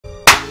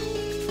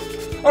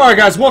Alright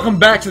guys, welcome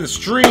back to the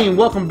stream.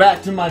 Welcome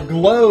back to my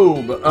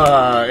globe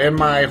and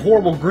my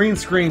horrible green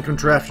screen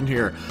contraption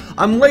here.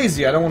 I'm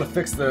lazy. I don't want to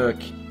fix the...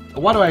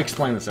 Why do I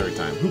explain this every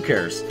time? Who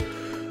cares?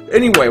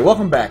 Anyway,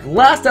 welcome back.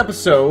 Last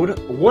episode,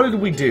 what did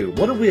we do?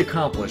 What did we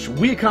accomplish?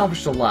 We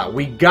accomplished a lot.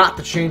 We got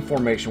the chain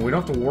formation. We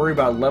don't have to worry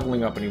about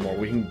leveling up anymore.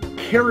 We can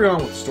carry on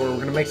with the story. We're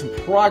going to make some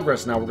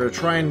progress now. We're going to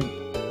try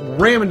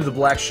and ram into the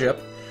black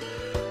ship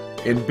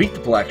and beat the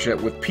black ship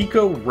with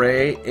Pico,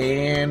 Ray,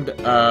 and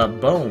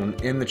Bone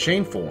in the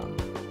chain form.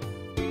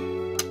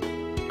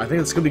 I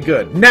think it's going to be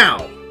good.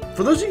 Now,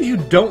 for those of you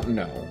who don't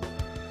know,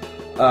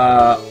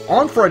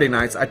 on Friday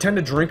nights, I tend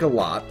to drink a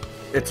lot.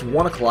 It's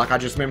 1 o'clock. I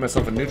just made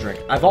myself a new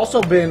drink. I've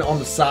also been on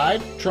the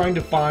side trying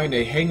to find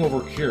a hangover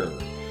cure.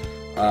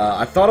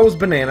 I thought it was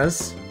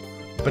bananas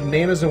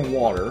and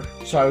water.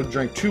 So I would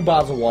drink 2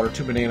 bottles of water,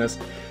 2 bananas.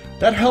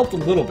 That helped a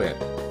little bit.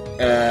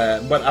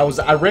 But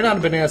I ran out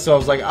of bananas, so I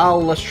was like, oh,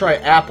 let's try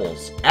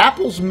apples.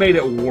 Apples made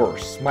it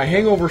worse. My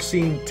hangover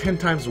seemed 10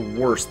 times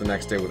worse the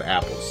next day with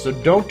apples. So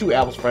don't do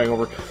apples for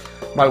hangover.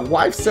 My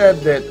wife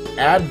said that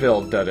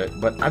Advil did it,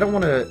 but I don't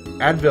want to...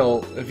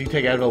 Advil, if you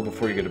take Advil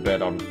before you go to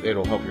bed,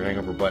 it'll help your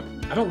hangover, but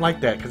I don't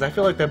like that, because I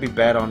feel like that'd be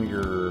bad on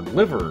your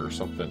liver or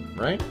something,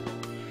 right?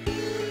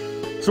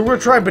 So we're going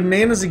to try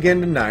bananas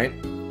again tonight.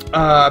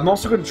 I'm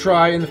also going to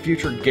try, in the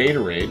future,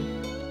 Gatorade,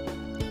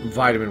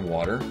 vitamin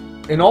water,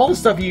 and all the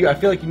stuff I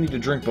feel like you need to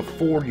drink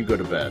before you go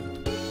to bed.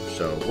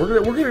 So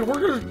we're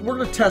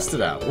gonna test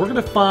it out. We're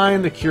gonna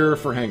find the cure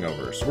for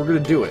hangovers. We're gonna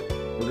do it.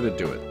 We're gonna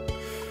do it.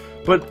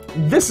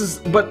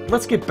 But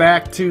let's get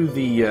back to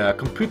the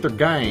computer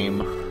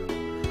game.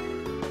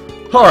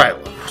 Alright,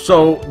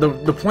 so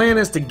the plan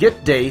is to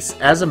get Dace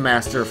as a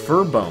master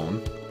for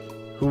Bone,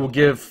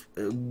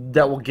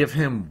 that will give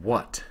him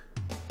what?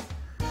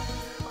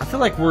 I feel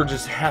like we're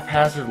just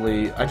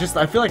haphazardly... I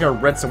feel like I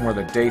read somewhere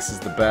that Dace is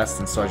the best,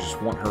 and so I just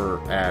want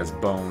her as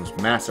Bone's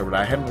master, but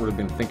I haven't really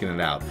been thinking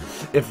it out.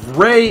 If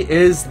Ray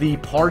is the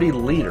party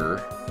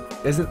leader,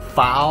 isn't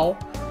Foul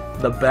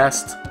the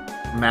best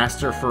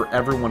master for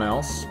everyone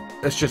else?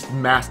 It's just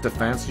mass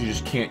defense, you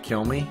just can't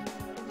kill me.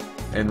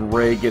 And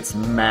Ray gets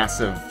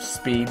massive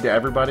speed to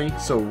everybody,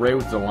 so Ray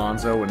with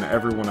Delonzo and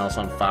everyone else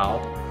on Foul.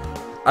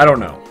 I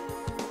don't know.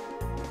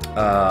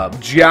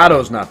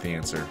 Giotto's not the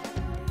answer.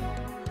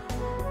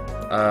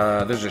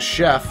 There's a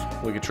chef.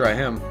 We could try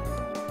him.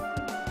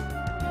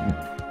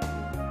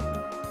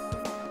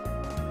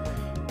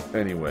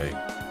 Anyway.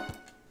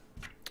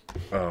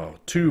 Oh,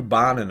 2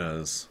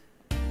 bananas.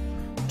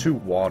 2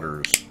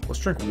 waters. Let's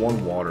drink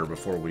 1 water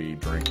before we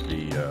drink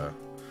the,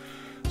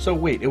 So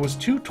wait, it was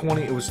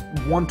 220, it was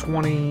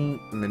 120,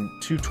 and then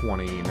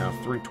 220, now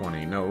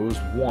 320. No, it was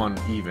 1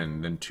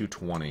 even, then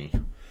 220.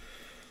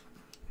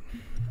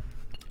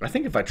 I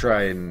think if I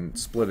try and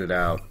split it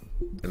out,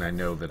 and I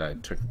know that I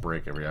took a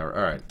break every hour.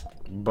 Alright,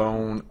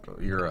 Bone,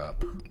 you're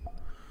up.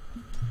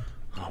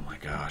 Oh my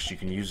gosh, you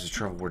can use the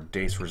trouble where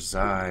Dace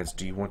resides.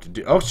 Do you want to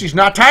do... Oh, she's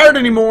not tired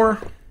anymore!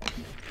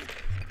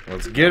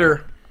 Let's get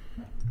her.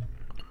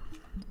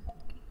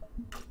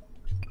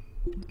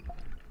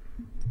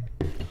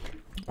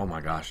 Oh my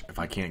gosh, if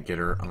I can't get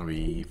her, I'm gonna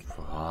be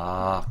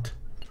fucked.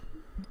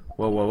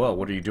 Whoa, whoa, whoa,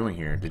 what are you doing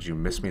here? Did you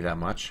miss me that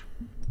much?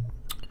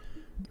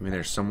 I mean,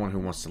 there's someone who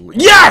wants to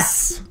leave.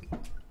 Yes!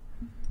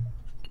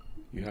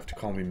 You have to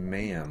call me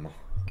ma'am.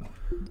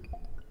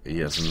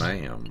 Yes,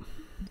 ma'am.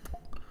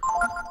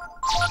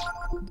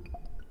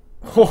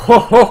 Ho ho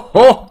ho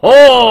ho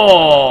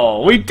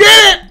ho! We did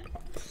it!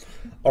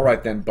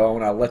 Alright then,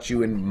 Bone, I'll let you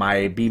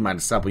be my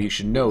disciple. You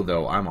should know,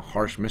 though, I'm a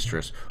harsh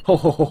mistress. Ho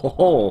ho ho ho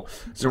ho!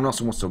 Is there anyone else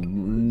who wants to...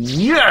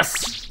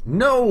 Yes!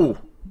 No!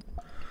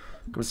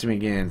 Come see me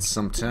again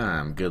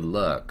sometime. Good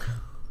luck.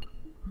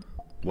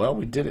 Well,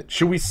 we did it.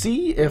 Should we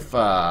see if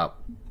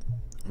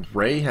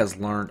Ray has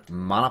learned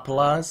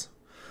Monopolize?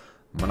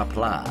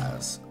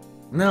 Monopolize.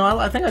 No,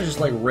 I think I just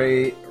like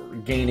Ray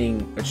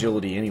gaining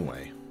agility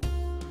anyway.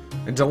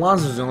 And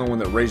Delonzo's the only one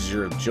that raises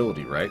your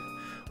agility, right?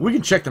 We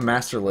can check the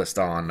master list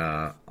on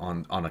a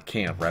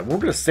camp, right? We're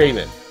gonna save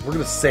it. We're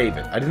gonna save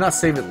it. I did not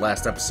save it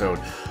last episode.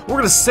 We're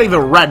gonna save it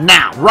right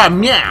now. Right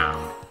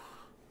now.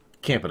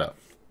 Camp it up.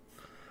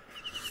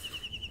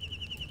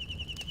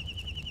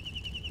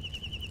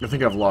 I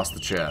think I've lost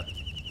the chat.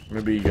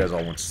 Maybe you guys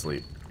all went to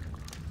sleep.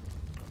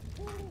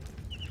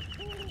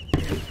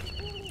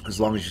 As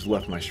long as you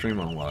left my stream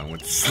on while I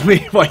went to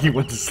sleep, while you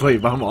went to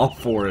sleep, I'm all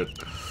for it.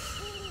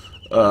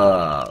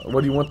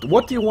 What do you want?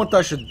 What do you want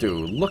I should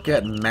do? Look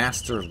at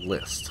master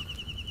list.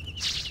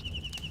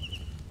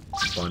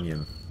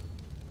 Bunyan.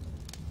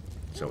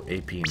 So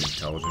AP and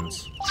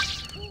intelligence.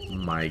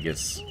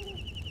 Migas.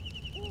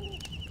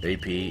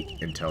 AP,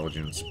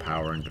 intelligence,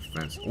 power, and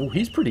defense. Oh,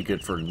 he's pretty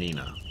good for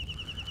Nina.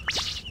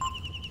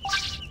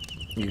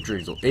 You can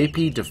drink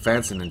AP,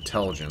 defense, and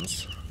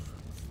intelligence.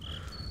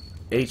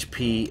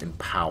 HP and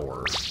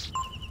power.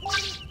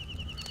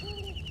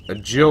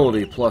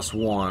 Agility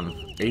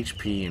 +1.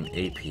 HP and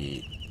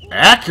AP.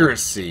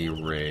 Accuracy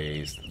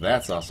raised.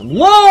 That's awesome.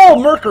 Whoa!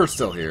 Merker's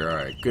still here.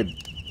 Alright, good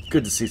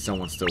to see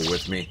someone still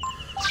with me.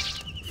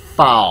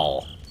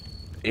 Foul.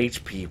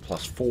 HP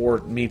plus 4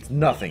 means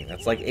nothing.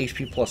 That's like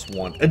HP plus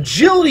 1.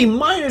 Agility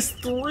minus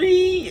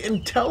 3.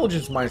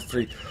 Intelligence minus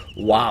 3.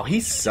 Wow, he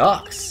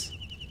sucks.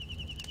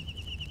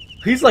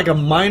 He's like a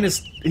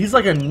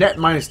net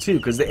minus 2,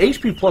 because the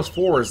HP plus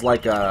 4 is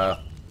like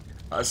a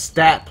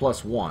stat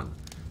plus 1.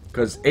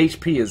 Because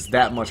HP is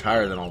that much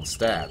higher than all the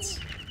stats.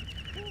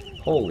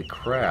 Holy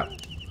crap.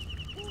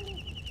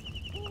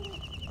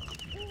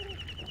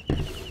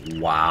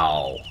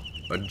 Wow.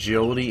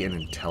 Agility and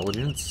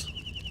intelligence?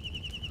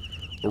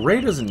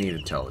 Ray doesn't need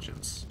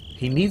intelligence.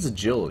 He needs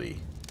agility.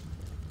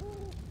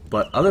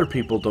 But other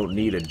people don't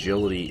need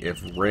agility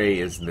if Ray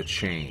is in the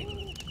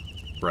chain.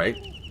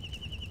 Right?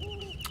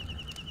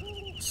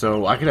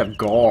 So I could have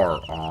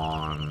Gar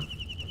on...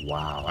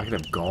 Wow, I could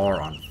have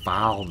Gar on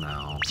Foul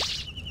now.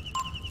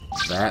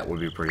 That would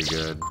be pretty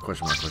good.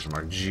 Question mark, question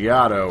mark.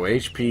 Giotto,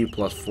 HP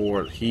plus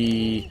 4.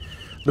 The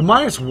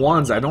minus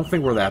 1s I don't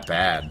think were that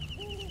bad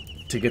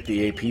to get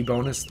the AP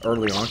bonus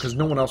early on, because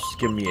no one else was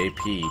giving me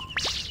AP.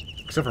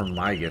 Except for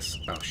Migas.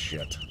 Oh,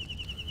 shit.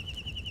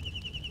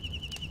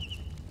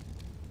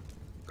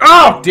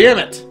 Oh, damn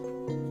it!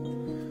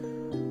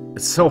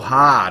 It's so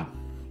hard.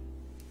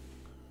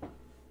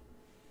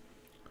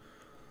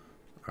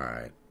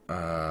 Alright.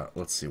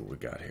 Let's see what we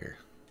got here.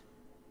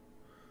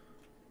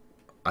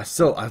 I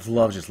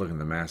love just looking at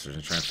the Masters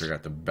and trying to figure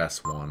out the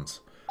best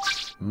ones.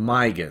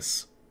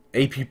 Migas.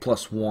 AP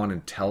plus 1,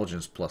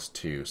 Intelligence plus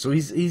 2. So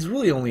he's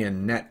really only a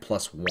net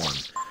plus 1.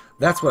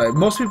 That's what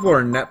most people are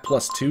a net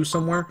plus 2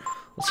 somewhere.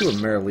 Let's see what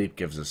Marileap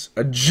gives us.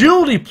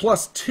 Agility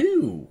plus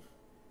 2!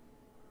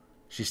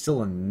 She's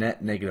still a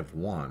net negative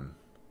 1.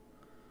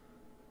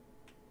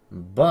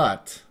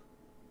 But...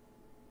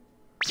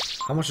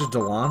 how much is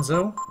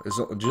Delonzo?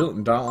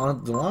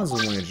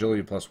 Delonzo's only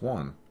agility plus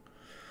 1.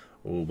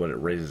 Oh, but it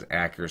raises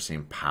accuracy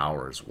and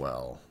power as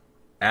well.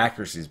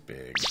 Accuracy's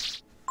big.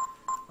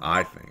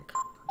 I think.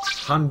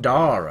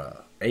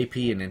 Handara. AP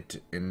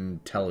and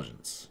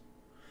intelligence.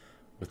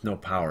 With no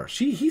power.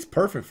 He's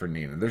perfect for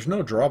Nina. There's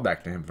no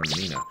drawback to him for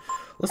Nina.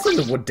 Let's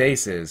look at what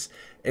Dace is.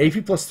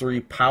 AP plus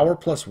 3, power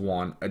plus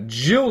 1,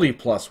 agility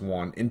plus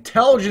 1,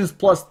 intelligence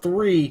plus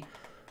 3.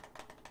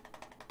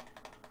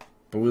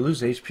 But we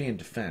lose HP and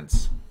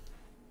defense.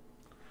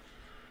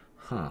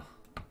 Huh.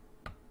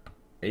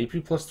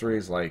 AP plus 3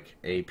 is like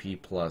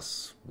AP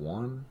plus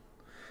 1.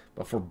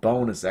 But for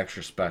bone, it's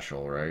extra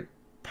special, right?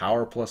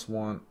 Power plus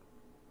 1,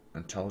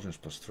 intelligence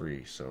plus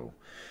 3. So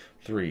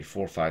 3,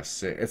 4, 5,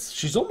 6.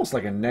 She's almost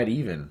like a net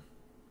even.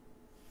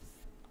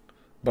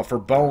 But for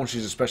bone,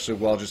 she's especially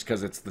well just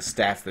because it's the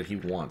stats that he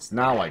wants.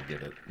 Now I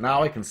get it.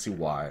 Now I can see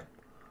why.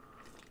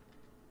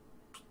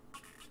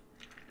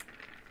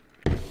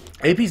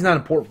 AP's not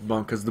important for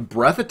bone because the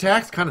breath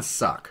attacks kind of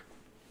suck.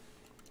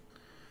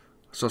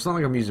 So it's not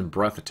like I'm using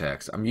breath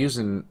attacks. I'm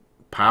using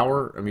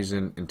power. I'm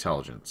using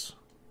intelligence.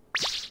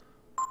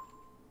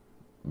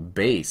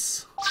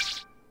 Base.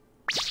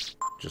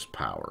 Just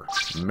power.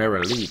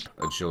 Marileap.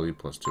 Agility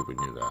plus 2. We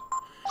knew that.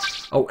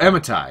 Oh,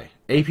 Emitai.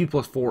 AP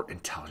plus 4.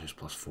 Intelligence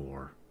plus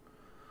 4.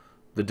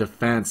 The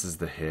defense is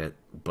the hit.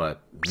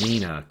 But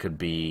Nina could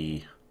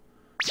be...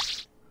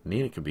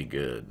 Nina could be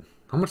good.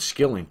 How much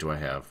skilling do I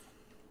have?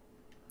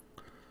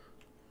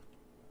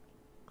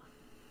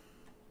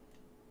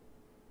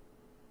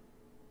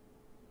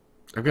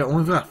 I've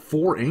only got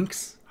 4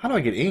 inks? How do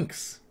I get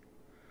inks?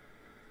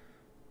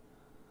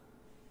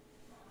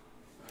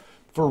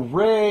 For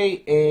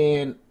Ray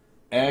and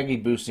Aggie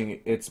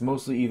boosting, it's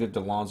mostly either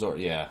Delonzo or...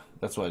 Yeah,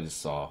 that's what I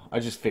just saw. I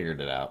just figured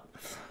it out.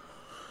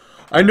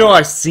 I know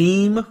I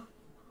seem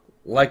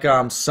like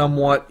I'm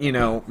somewhat, you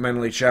know,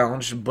 mentally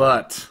challenged,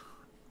 but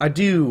I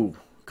do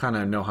kind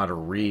of know how to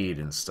read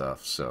and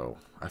stuff, so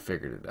I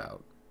figured it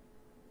out.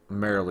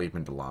 Marileap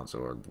and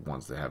Delonzo are the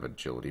ones that have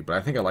agility, but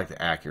I think I like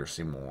the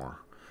accuracy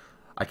more.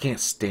 I can't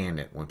stand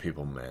it when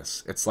people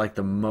miss. It's like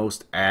the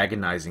most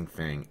agonizing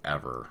thing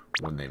ever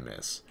when they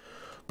miss.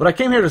 But I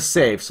came here to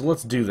save, so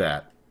let's do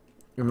that.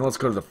 I mean, let's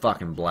go to the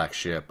fucking black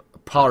ship.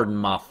 Pardon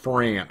my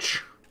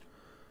French.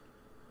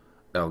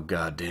 El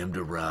goddamn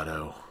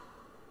Dorado.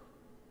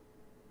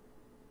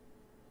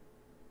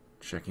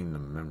 Checking the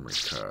memory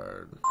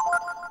card.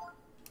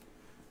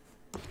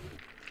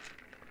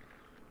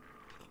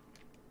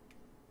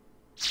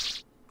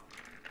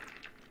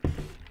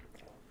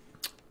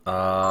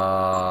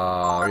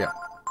 Yeah,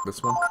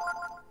 this one.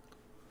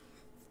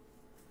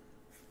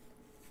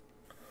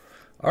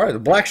 Alright, the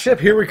black ship,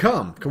 here we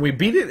come. Can we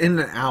beat it in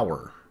an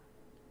hour?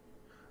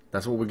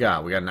 That's what we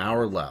got. We got an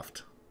hour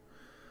left.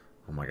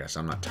 Oh my gosh,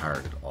 I'm not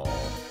tired at all.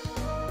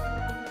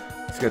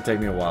 It's gonna take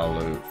me a while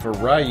to loot. For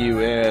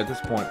Ryu, at this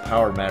point,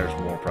 power matters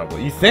more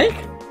probably. You think?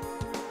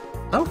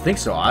 I don't think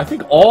so. I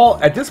think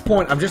at this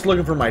point, I'm just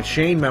looking for my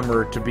chain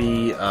member to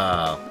be,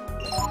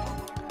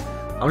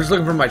 I'm just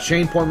looking for my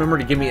chain point member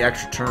to give me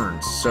extra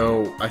turns.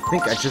 So, I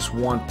think I just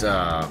want,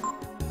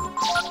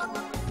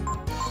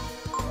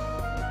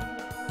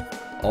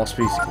 all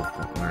speeds equal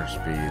winner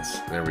speeds.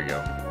 There we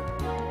go.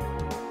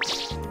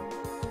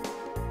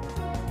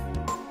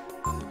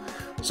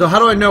 So how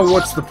do I know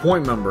what's the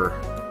point member?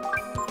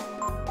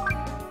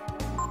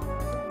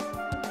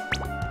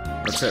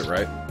 That's it,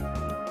 right?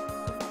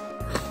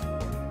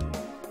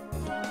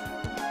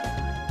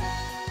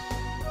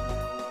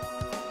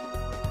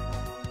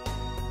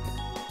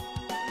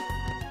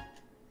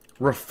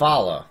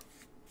 Rafala.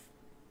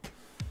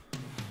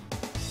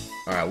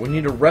 Alright, we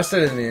need to rest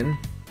at an inn,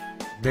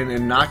 then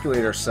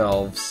inoculate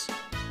ourselves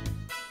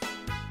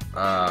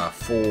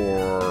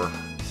for...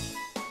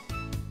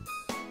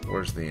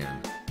 Where's the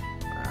inn?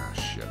 Ah,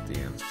 shit, the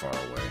inn's far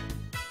away.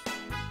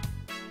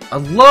 I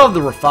love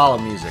the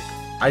Rafala music.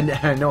 I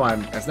know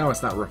it's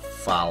not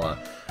Rafala.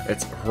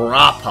 It's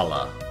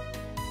Rapala.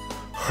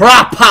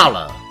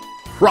 Rapala!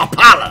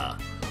 Rapala!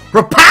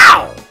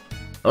 Rapow!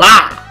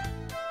 La!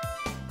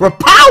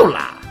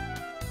 Rapaula!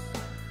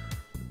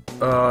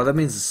 That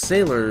means the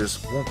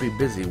sailors won't be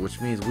busy,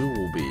 which means we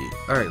will be.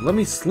 Alright, let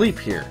me sleep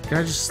here. Can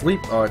I just sleep?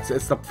 Oh,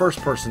 it's the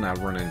first person I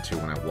run into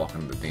when I walk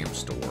into the damn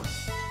store.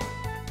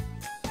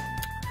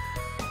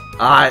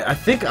 I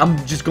think I'm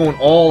just going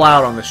all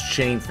out on this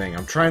chain thing.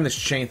 I'm trying this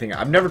chain thing.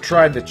 I've never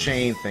tried the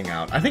chain thing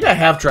out. I think I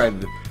have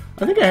tried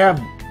I think I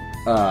have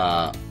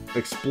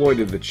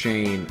exploited the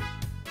chain.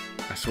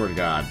 I swear to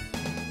God.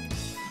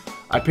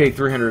 I paid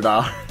 $300.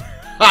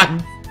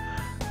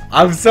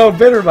 I'm so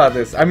bitter about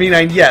this. I mean,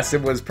 yes,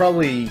 it was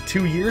probably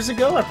 2 years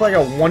ago. I probably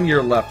got 1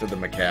 year left of the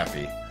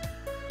McAfee.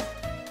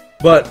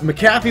 But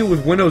McAfee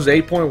with Windows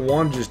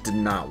 8.1 just did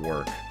not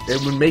work. It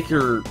would make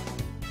your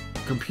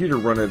computer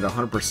run at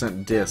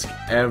 100% disk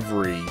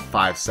every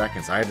 5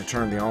 seconds. I had to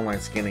turn the online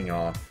scanning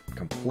off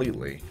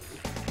completely.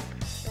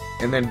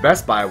 And then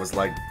Best Buy was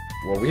like,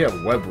 well, we have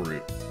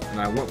WebRoot. And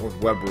I went with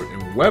WebRoot,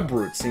 and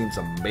WebRoot seems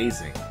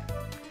amazing.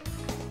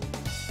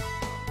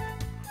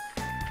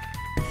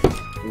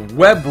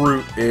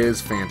 WebRoot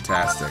is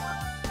fantastic.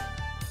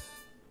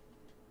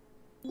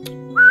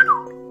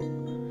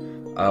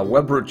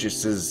 WebRoot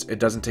just says it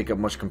doesn't take up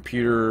much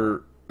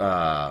computer,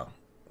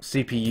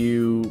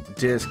 CPU,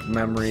 disk,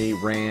 memory,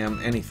 RAM,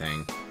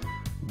 anything.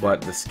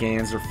 But the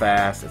scans are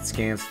fast. It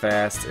scans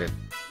fast. It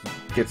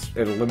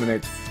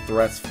eliminates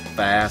threats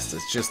fast.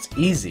 It's just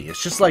easy.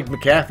 It's just like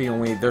McAfee,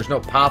 only there's no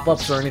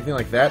pop-ups or anything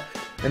like that.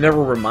 It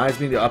never reminds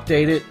me to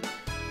update it.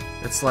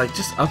 It's like,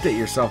 just update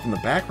yourself in the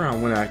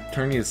background when I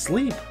turn you to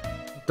sleep.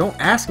 Don't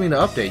ask me to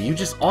update. You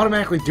just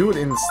automatically do it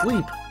in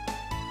sleep.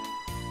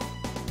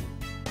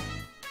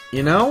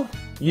 You know?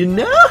 You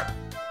know?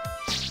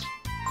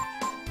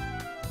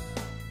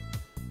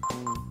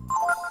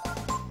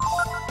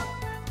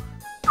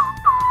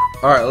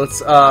 Alright, let's,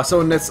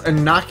 so let's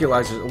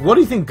inoculate. What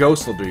do you think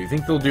ghosts will do? You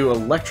think they'll do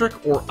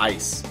electric or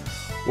ice?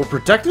 We're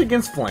protected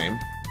against flame.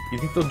 You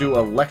think they'll do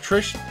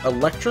electric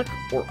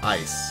or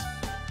ice?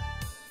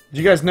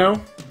 Do you guys know?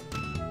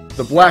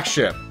 The Black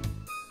Ship.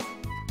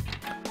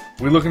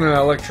 We looking at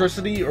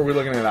electricity or we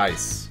looking at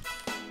ice?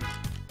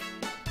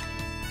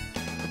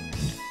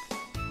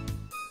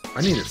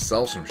 I need to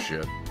sell some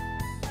shit.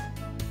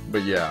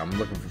 But yeah, I'm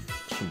looking for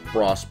some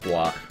frost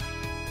block.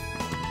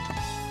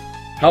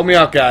 Help me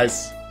out,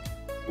 guys.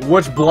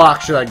 Which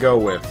block should I go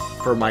with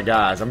for my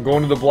guys? I'm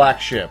going to the Black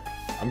Ship.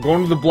 I'm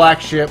going to the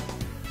Black Ship.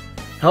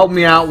 Help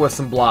me out with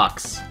some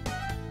blocks.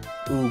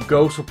 Ooh,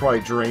 ghosts will probably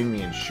drain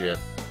me and shit,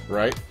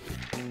 right?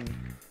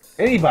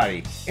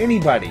 Anybody in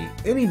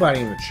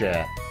the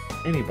chat.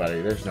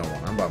 Anybody, there's no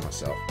one. I'm by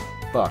myself.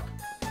 Fuck.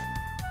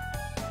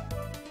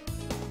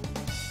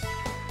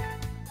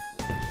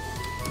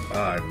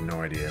 I have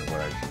no idea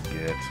what I should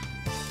get.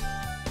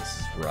 This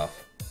is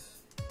rough.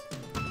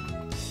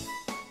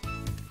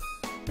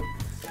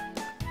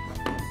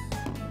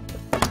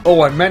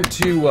 Oh, I meant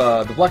to,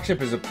 the Black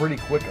Ship is a pretty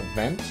quick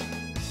event.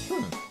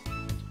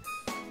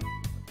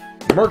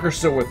 Merker's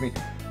still with me.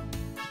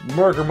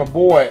 Merker, my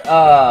boy,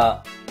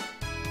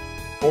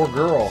 or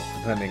girl,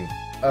 depending.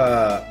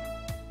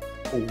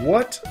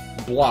 What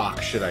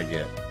block should I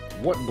get?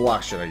 What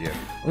block should I get?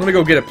 I'm gonna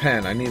go get a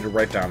pen. I need to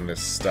write down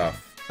this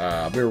stuff.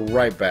 I'll be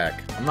right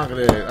back. I'm not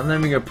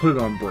even gonna put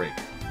it on break.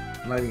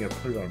 I'm not even gonna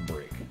put it on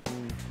break.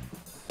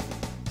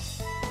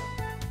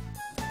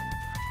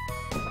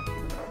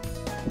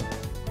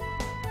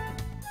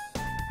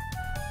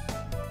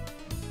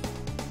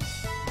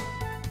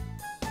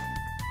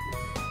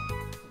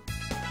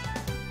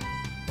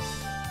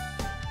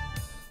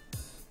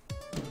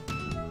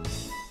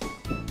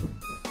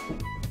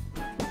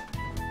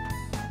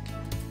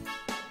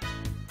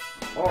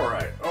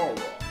 Alright.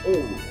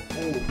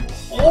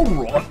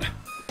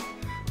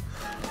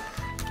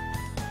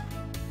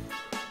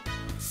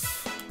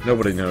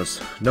 Nobody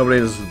knows. Nobody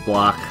knows the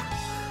block.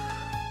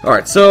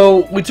 Alright,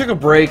 so we took a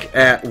break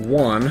at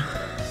 1.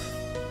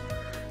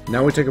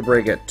 Now we took a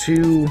break at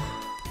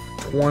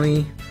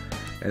 2:20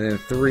 and then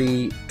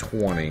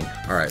 3:20.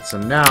 Alright, so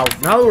now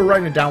that we're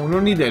writing it down, we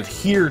don't need to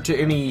adhere to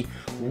any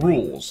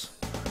rules.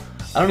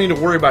 I don't need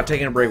to worry about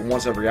taking a break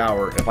once every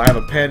hour. If I have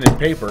a pen and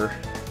paper,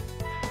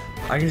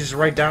 I can just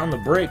write down the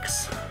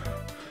breaks.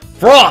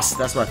 Frost!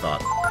 That's what I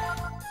thought.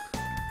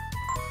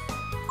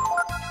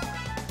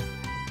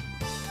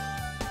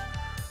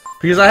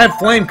 Because I had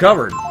flame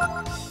covered.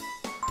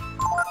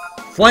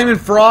 Flame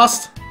and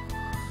frost?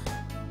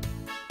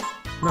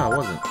 No, it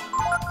wasn't.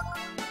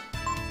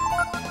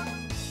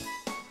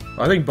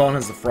 I think Bone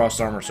has the frost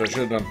armor, so I should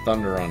have done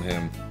thunder on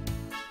him.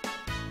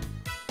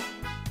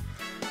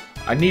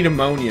 I need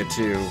ammonia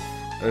too.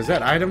 Is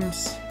that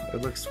items?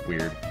 It looks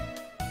weird.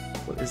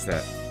 What is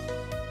that?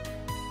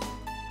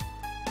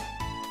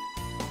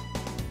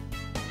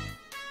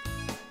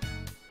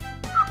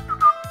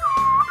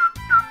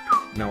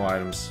 No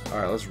items.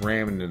 Alright, let's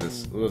ram into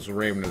this. Let's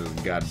ram into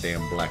this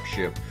goddamn black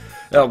ship.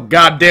 Oh,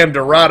 goddamn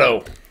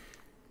Dorado!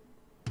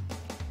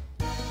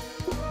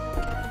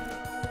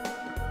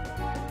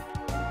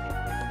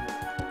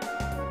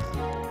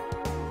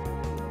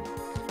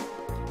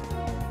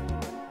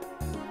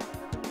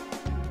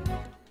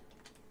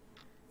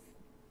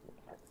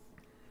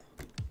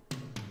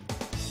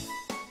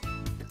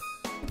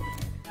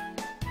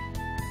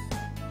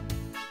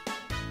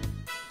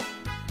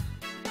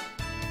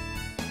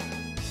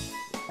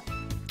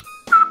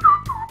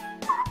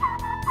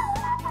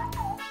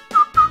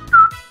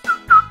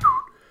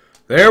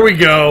 There we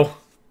go!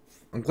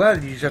 I'm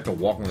glad you just have to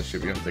walk on the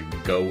ship. You have to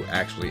go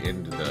actually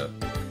into the...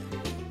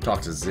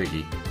 talk to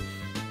Ziggy.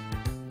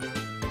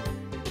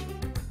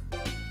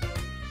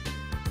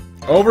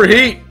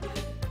 Overheat!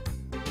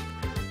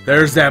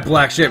 There's that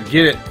black ship.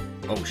 Get it!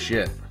 Oh,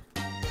 shit.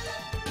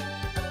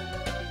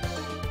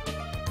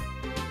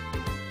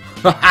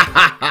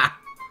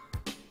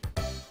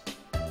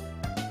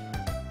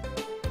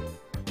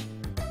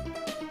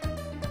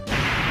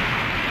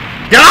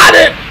 Got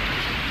it!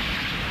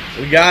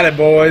 We got it,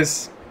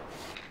 boys.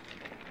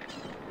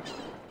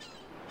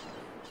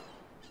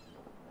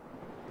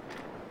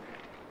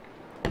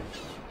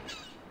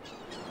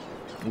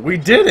 We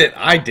did it.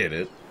 I did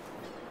it.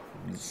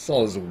 It's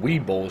all this wee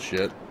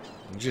bullshit.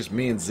 It's just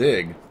me and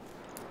Zig.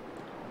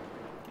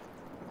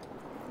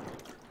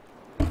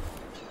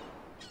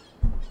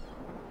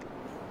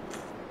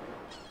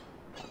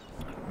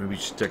 Maybe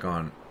stick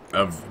on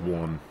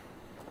Ev1.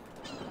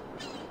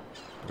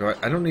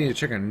 I don't need to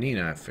check on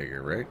Nina, I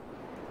figure, right?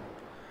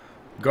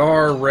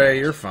 Gar, Ray,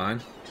 you're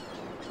fine.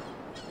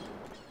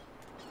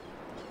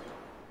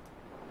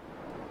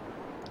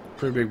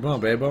 Pretty big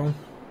bump, eh, Bone?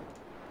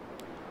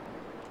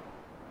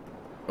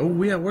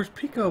 Oh, yeah, where's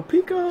Pico?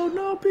 Pico!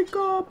 No,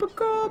 Pico!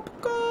 Pico!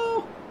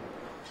 Pico!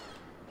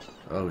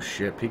 Oh,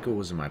 shit, Pico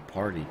was in my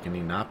party. Can he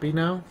not be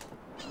now?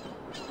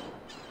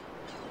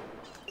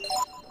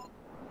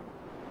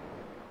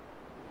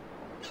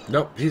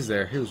 Nope, he's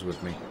there. He was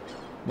with me.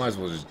 Might as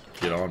well just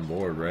get on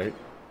board, right?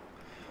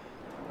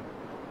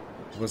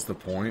 What's the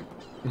point?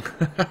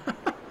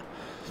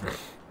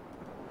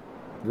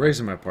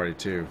 Raising my party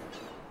too.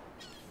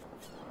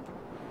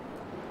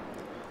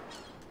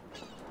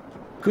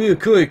 Coo.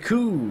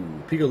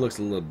 Pico looks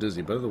a little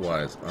dizzy, but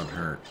otherwise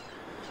unhurt.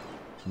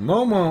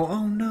 Momo!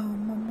 Oh no,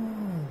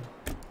 Momo!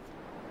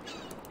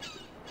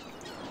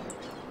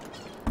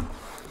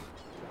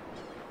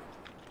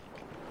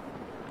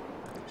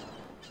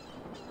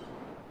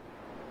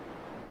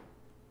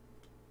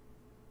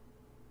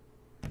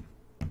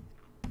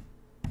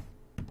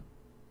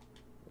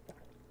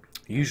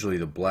 Usually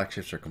the black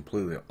ships are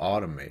completely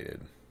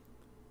automated.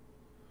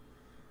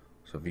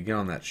 So if you get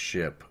on that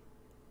ship,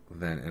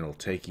 then it'll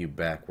take you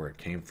back where it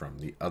came from,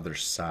 the other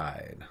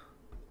side.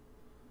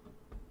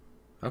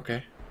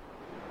 Okay.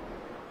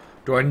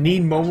 Do I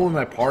need Momo in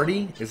my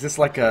party? Is this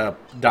like a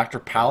Dr.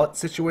 Pallet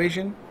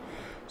situation?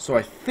 So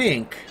I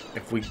think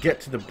if we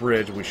get to the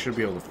bridge, we should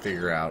be able to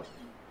figure out.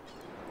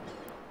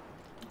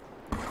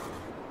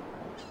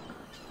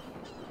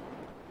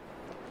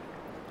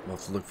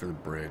 Let's look for the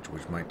bridge,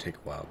 which might take a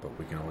while, but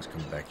we can always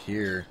come back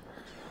here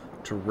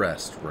to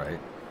rest, right?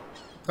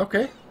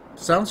 Okay,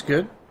 sounds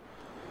good.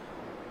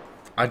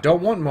 I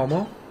don't want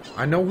Momo.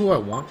 I know who I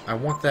want. I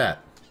want that.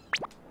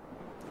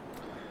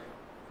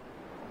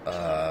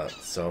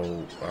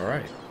 So,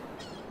 alright.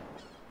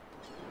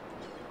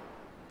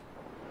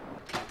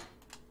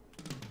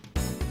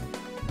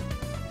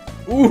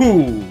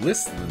 Ooh,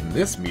 listen to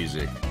this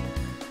music.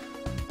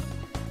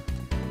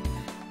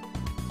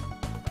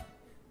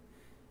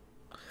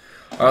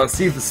 Let's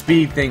see if the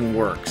speed thing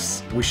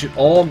works. We should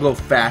all go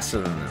faster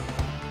than them.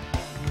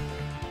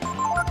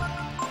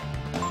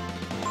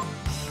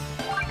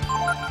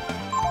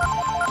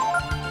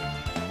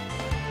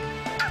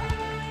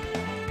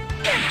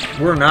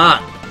 We're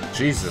not.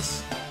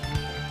 Jesus.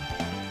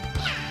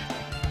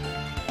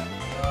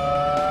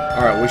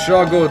 Alright, we should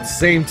all go at the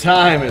same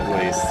time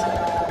at least.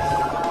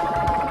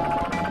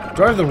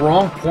 Do I have the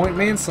wrong point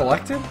man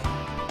selected?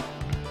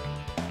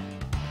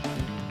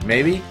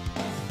 Maybe?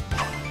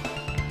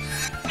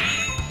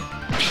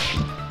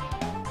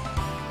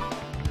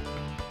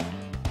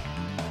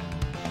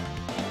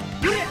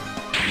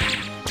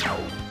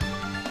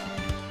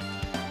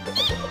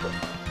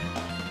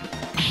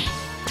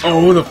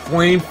 Oh, the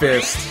flame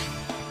fist.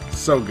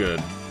 So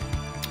good.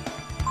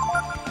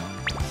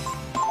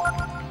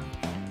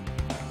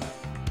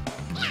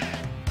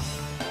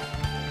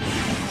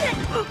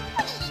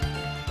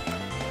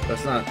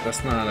 That's not helpful.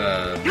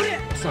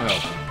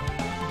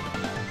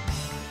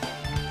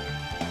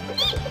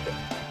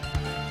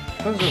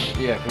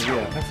 Yeah,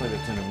 because that's like a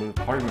tend to move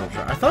party members.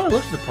 I thought I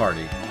looked at the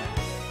party.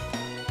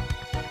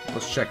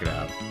 Let's check it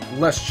out.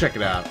 Let's check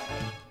it out.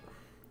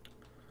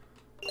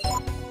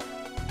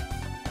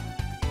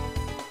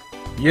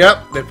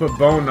 Yep, they put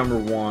bone number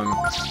 1.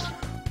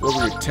 What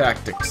were your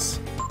tactics?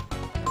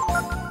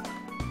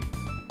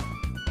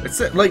 It's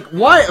like,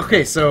 why?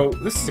 Okay, so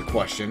this is a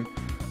question.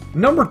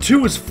 Number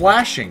 2 is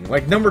flashing.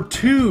 Like, number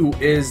 2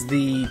 is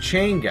the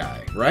chain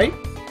guy, right?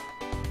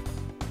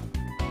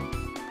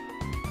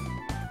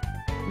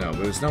 No,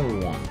 but it's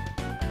number 1.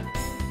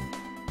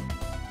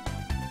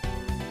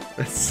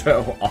 It's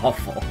so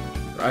awful,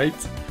 right?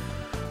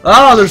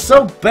 Oh, they're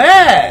so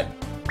bad!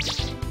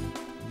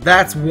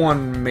 That's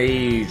one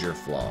major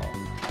flaw.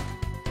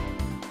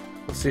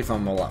 Let's see if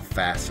I'm a lot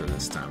faster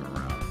this time around.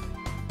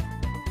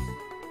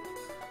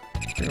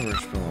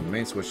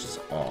 Main switch is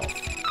off.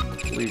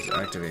 Please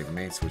activate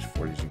main switch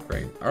before using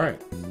crane.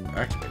 Alright,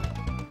 activate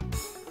it.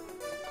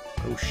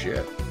 Oh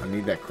shit, I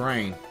need that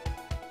crane.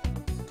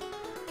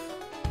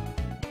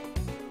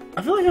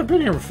 I feel like I've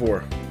been here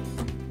before.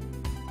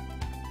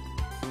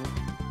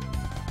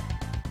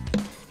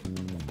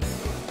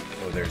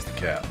 Oh, there's the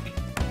cap.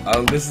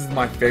 Oh, this is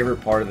my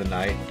favorite part of the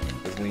night,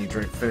 is when you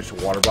finish a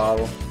water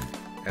bottle,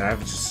 and I have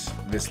just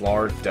this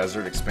large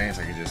desert expanse.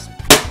 I can just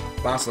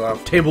bounce it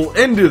off the table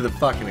into the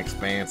fucking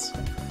expanse.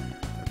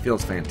 It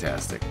feels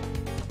fantastic.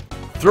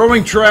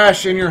 Throwing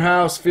trash in your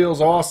house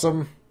feels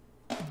awesome.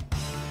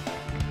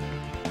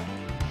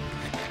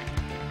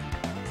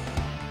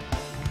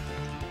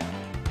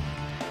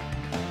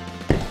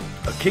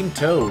 A King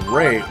Toad,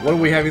 Ray, what are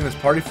we having this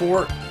party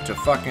for? To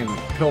fucking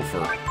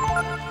pilfer.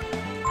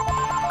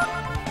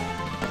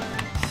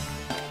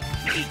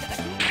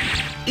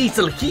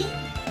 Italki.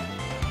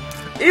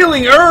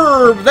 Ealing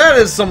herb! That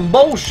is some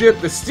bullshit.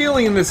 The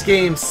stealing in this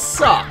game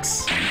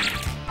sucks.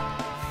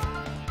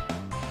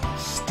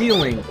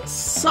 Stealing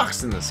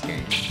sucks in this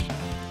game.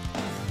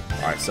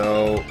 Alright,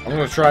 so I'm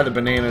gonna try the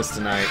bananas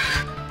tonight.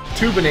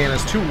 2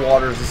 bananas, 2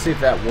 waters. Let's see if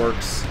that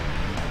works.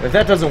 If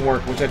that doesn't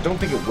work, which I don't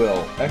think it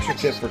will, extra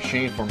tip for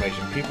chain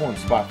formation. People in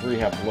spot 3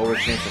 have lower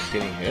chance of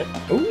getting hit.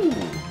 Ooh!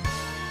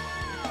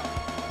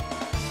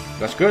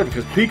 That's good,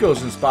 because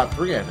Pico's in spot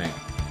 3, I think.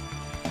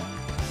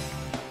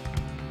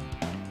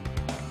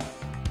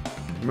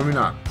 Maybe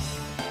not.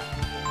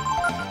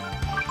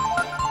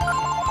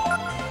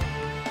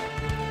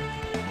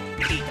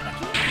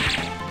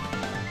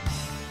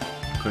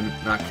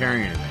 Not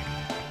carrying anything.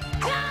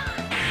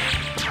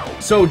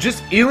 So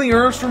just Ealing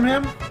Herbs from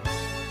him?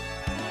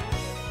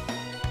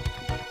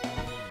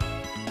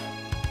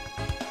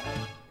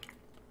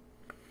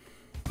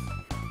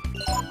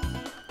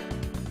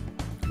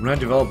 When I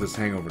develop this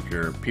hangover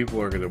cure,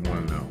 people are gonna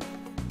want to know.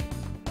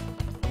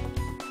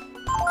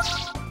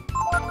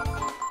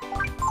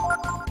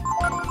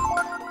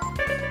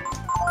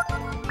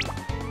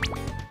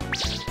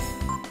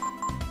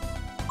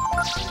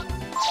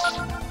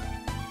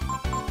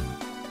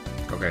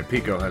 Okay,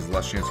 Pico has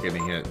less chance of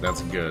getting hit.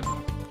 That's good.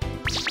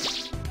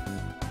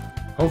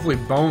 Hopefully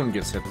Bone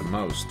gets hit the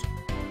most.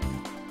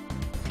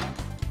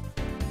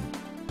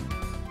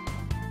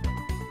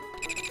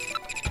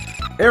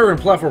 Error in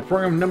platform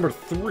program number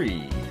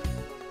 3.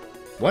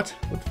 What?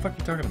 What the fuck are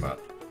you talking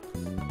about?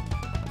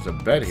 There's a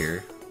bed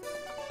here.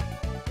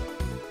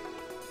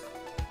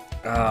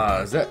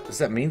 Does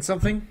that mean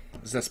something?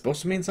 Is that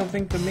supposed to mean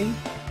something to me?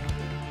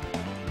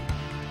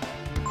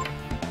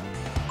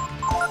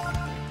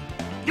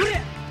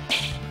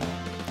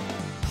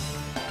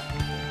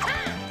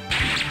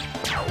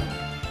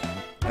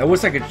 I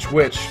wish I could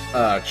switch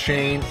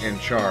chain and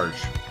charge.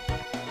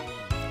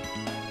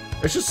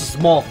 It's just a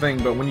small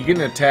thing, but when you get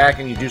an attack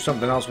and you do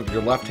something else with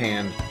your left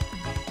hand,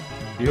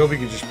 you hope you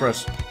can just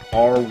press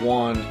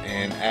R1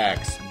 and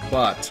X,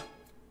 but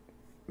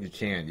you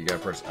can't. You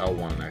gotta press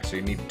L1 and X. So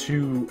you need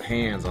 2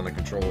 hands on the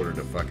controller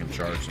to fucking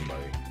charge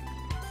somebody.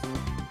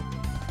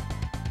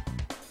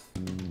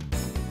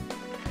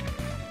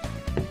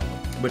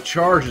 But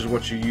charge is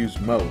what you use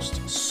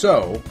most.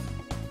 So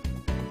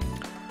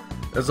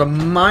there's a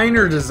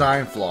minor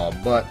design flaw,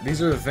 but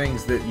these are the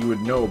things that you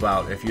would know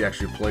about if you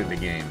actually played the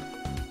game.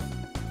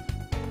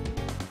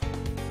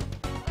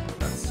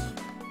 That's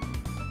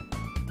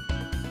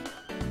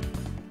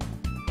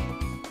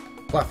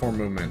platform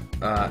movement.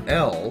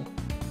 L,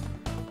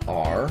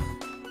 R,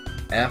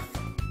 F,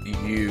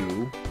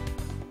 U,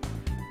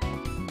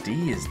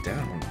 D is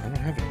down. I don't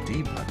have a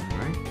D button,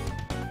 right?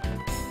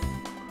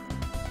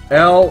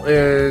 L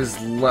is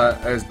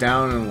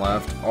down and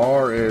left.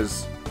 R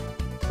is...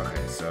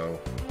 Okay, so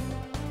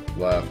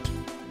left,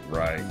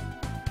 right.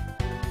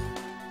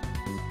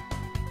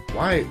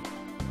 Why?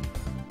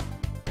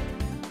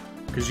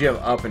 Because you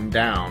have up and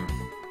down.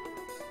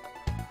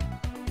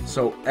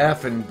 So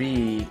F and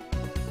B.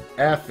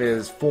 F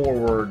is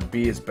forward,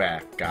 B is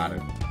back. Got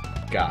it.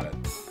 Got it.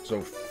 So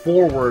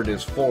forward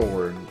is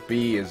forward,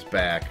 B is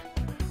back.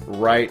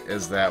 Right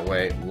is that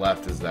way,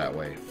 left is that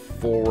way.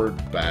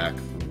 Forward, back,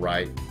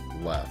 right,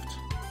 left.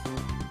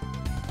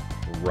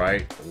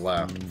 Right,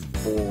 left,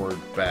 forward,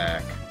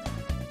 back,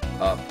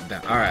 up,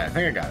 down. Alright, I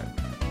think I got it.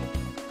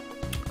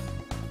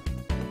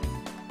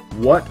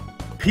 What?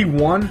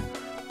 P1?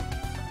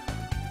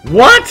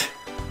 What?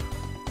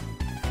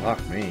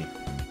 Fuck me.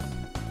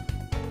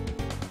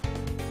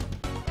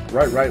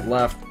 Right,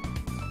 left.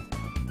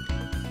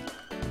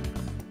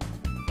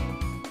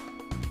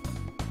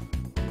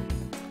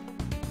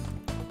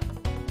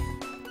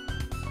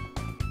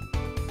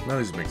 None of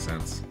these make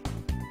sense.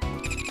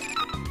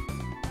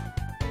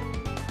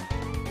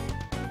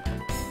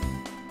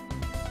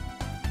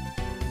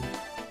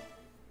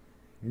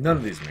 None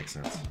of these make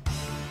sense.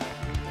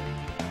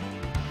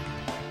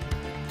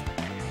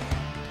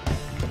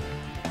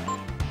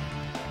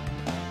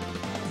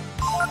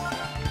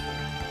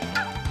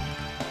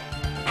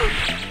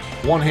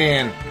 One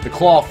hand, the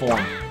claw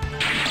form.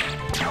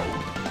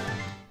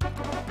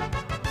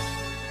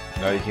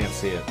 No, you can't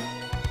see it.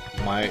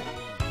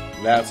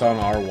 That's on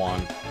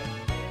R1,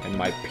 and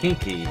my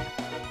pinky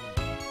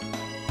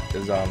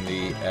is on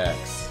the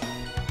X.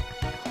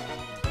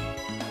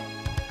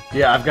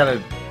 Yeah, I've got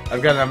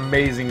an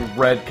amazing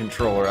red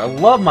controller. I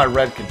love my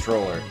red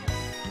controller.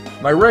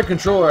 My red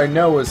controller I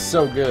know is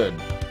so good.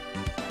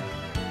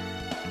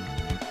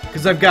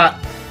 Because I've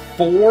got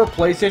 4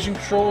 PlayStation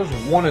controllers,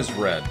 1 is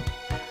red.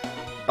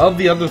 Of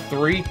the other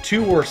 3,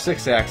 2 are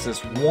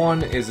 6-axis,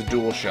 1 is a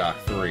DualShock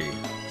 3.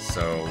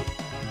 So,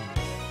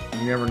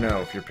 you never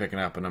know if you're picking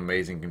up an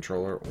amazing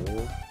controller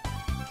or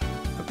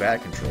a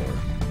bad controller.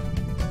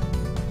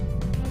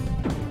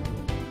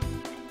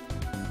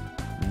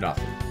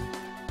 Nothing.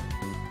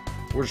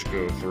 We'll just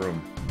go through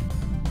them.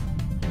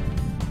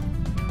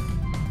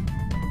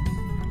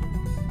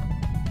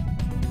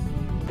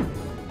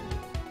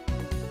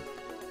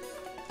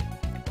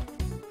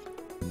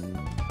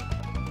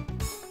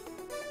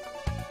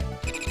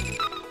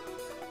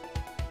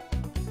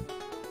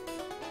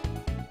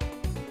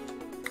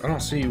 I don't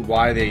see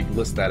why they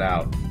list that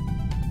out.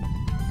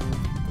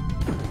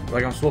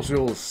 Like I'm supposed to be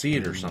able to see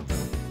it or something.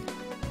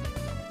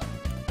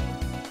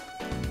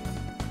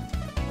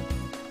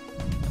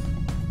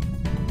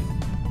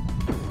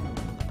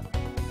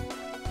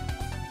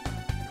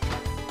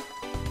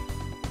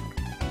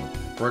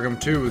 Program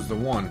 2 is the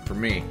one for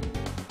me.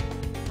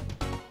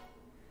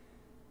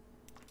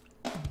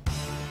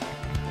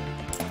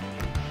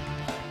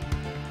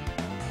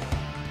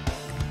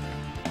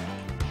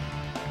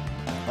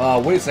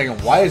 Wait a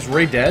second. Why is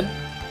Ray dead?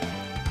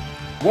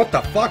 What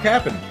the fuck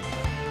happened?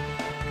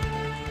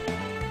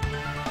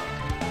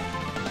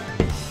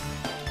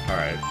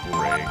 Alright,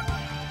 Ray.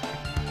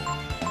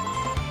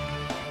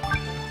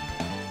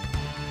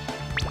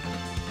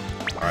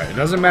 Alright, it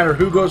doesn't matter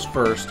who goes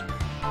first,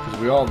 because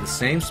we all have the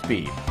same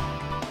speed.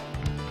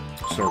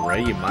 So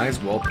Ray, you might as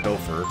well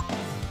pilfer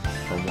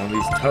from one of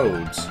these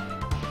toads.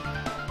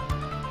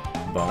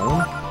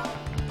 Bone.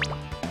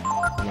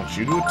 I want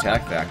you to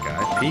attack that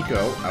guy.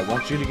 Pico, I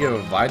want you to give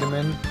a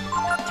vitamin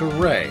to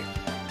Ray.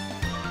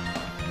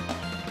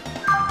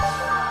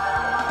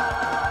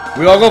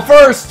 We all go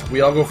first!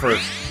 We all go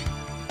first.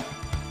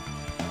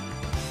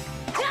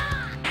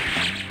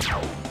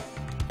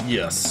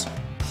 Yes.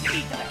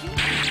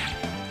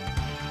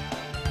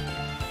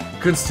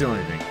 Couldn't steal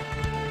anything.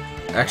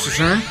 Extra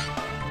turn?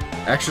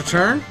 Extra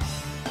turn?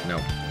 No,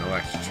 no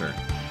extra turn.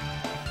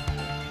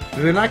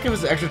 Do they not give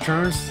us extra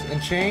turns in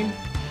chain?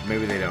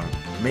 Maybe they don't.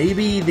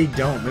 Maybe they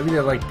don't. Maybe they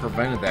like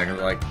prevented that because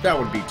they're like, that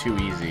would be too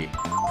easy.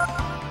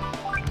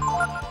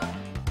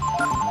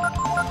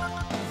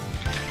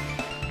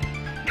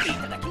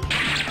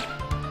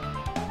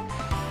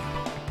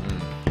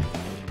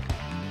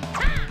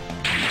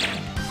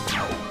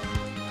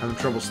 Having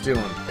trouble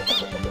stealing.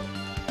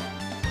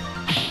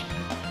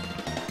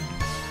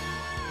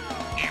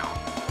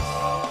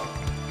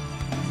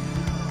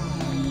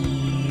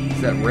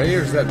 Is that Ray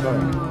or is that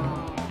Bone?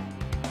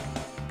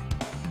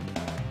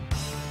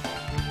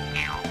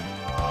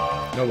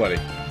 Nobody.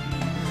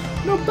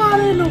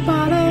 Nobody,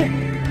 nobody.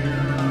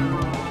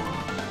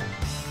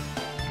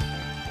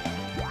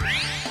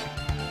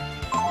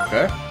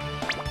 Okay.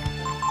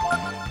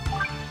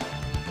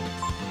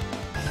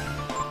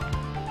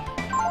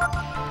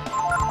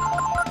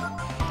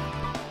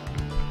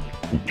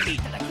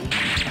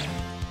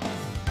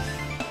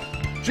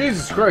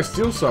 Jesus Christ,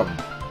 steal something.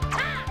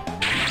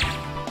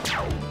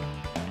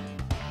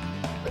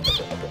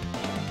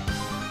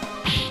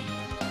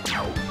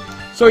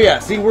 So yeah,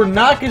 see, we're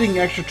not getting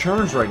extra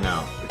turns right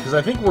now, because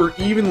I think we're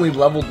evenly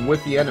leveled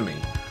with the enemy.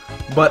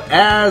 But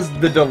as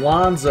the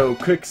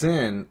Delonzo kicks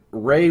in,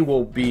 Ray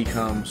will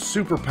become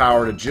super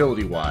powered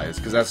agility-wise,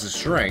 because that's his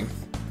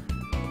strength.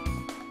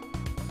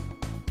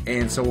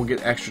 And so we'll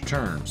get extra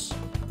turns.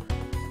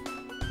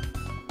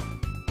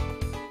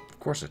 Of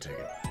course I take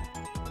it.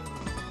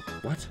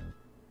 What?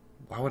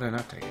 Why would I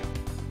not take it?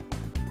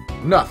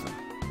 Nothing.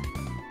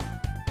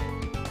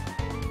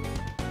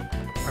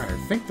 Alright, I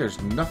think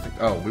there's nothing.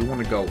 Oh, we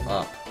want to go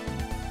up.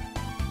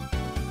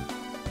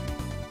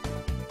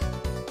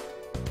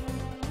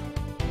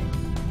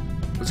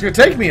 It's gonna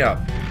take me up.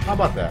 How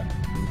about that?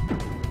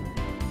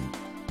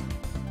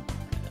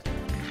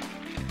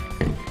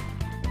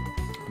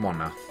 Come on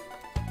now.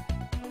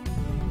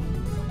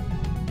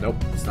 Nope,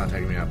 it's not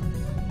taking me up.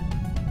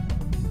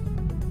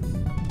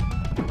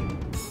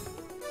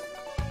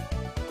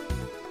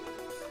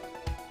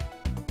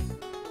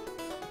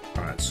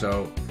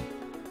 so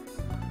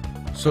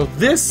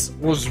this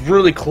was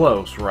really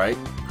close, right?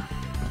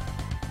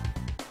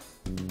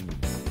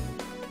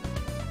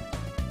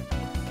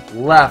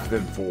 Left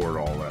and forward,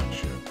 all that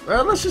shit.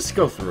 Let's just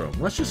go through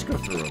them. Let's just go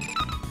through them.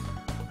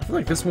 I feel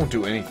like this won't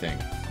do anything.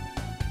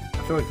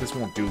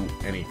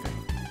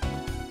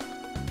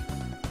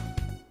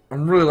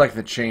 I'm really liking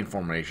the chain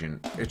formation.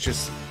 It's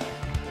just...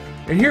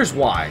 And here's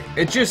why.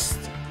 It just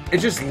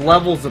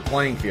levels the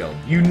playing field.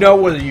 You know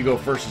whether you go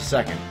first or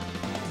second.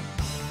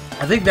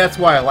 I think that's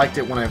why I liked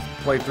it when I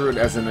played through it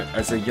as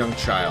a young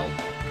child.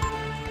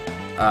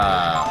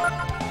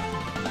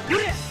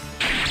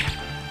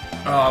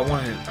 Oh, I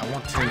want him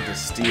to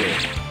steal.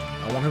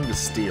 I want him to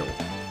steal.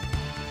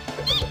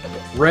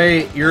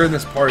 Ray, you're in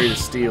this party to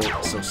steal,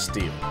 so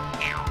steal.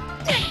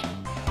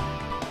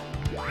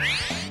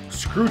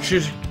 Screw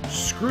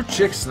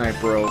Chick Snipe,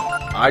 bro.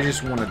 I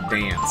just want to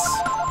dance.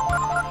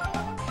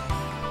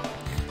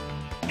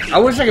 I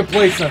wish I could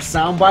play some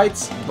sound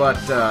bites, but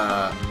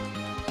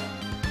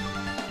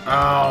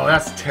oh,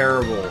 that's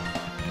terrible.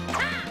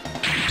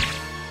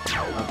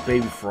 A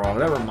baby frog.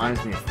 That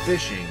reminds me of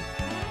fishing.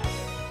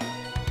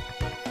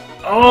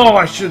 Oh,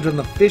 I should have done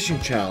the fishing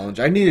challenge.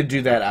 I need to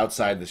do that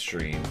outside the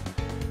stream.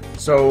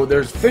 So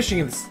there's fishing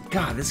in this.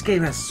 God, this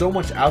game has so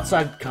much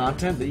outside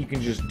content that you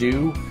can just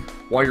do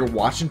while you're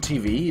watching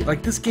TV.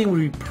 Like, this game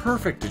would be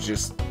perfect to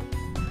just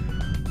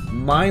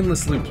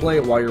mindlessly play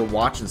it while you're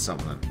watching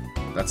something.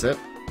 That's it.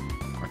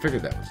 I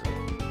figured that was it.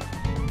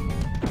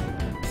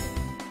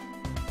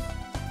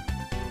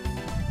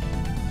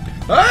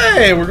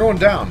 Hey, we're going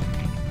down.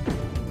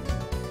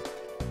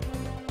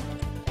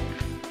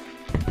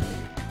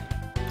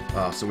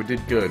 So we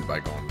did good by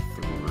going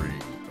 3.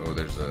 Oh,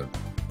 there's a...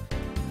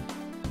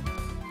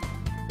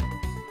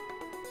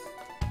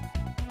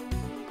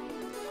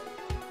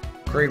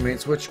 Crane main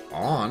switch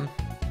on.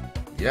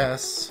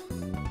 Yes.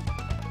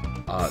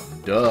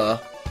 Duh.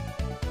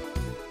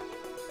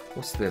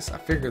 What's this? I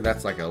figured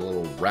that's like a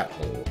little rat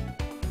hole.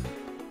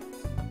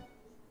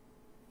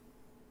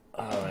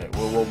 Alright,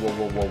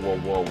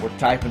 whoa. We're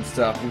typing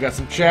stuff. We got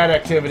some chat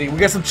activity.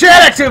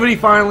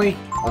 Finally!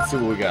 Let's see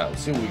what we got.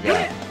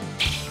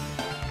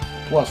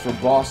 Plus, for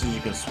bosses, you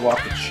can swap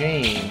the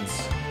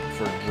chains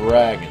for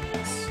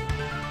dragons.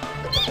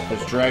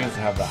 Because dragons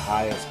have the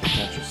highest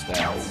potential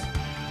stats.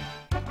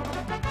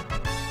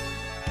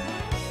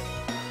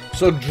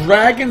 So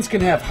dragons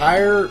can have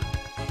higher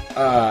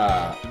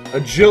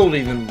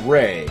agility than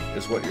Ray,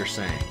 is what you're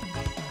saying.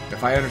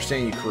 If I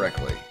understand you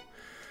correctly.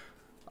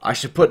 I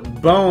should put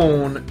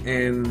Bone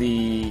in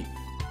the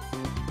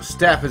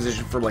stat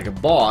position for like a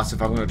boss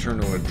if I'm going to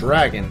turn into a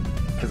dragon,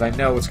 because I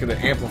know it's going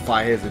to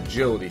amplify his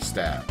agility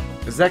stat.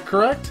 Is that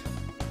correct?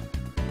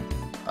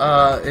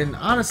 And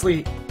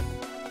honestly,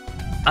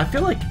 I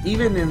feel like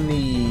even in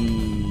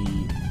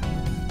the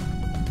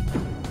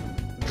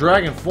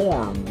dragon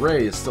form,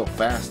 Ray is still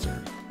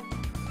faster.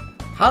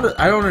 I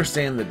don't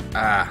understand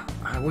that.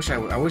 I wish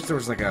there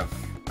was like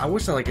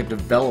a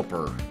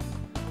developer.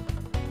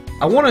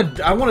 I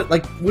want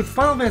like with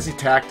Final Fantasy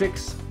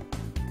Tactics,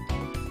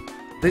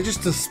 they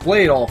just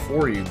display it all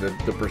for you,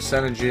 the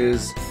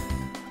percentages.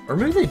 Or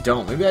maybe they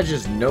don't. Maybe I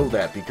just know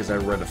that because I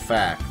read a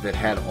fact that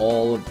had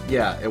all of...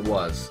 Yeah, it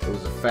was. It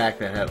was a fact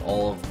that had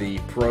all of the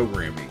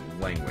programming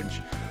language.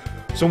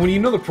 So when you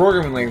know the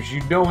programming language,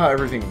 you know how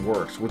everything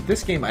works. With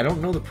this game, I don't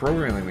know the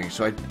programming language.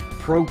 So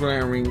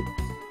programming...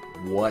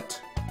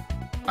 What?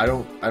 I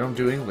don't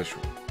do English.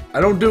 I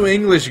don't do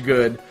English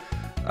good.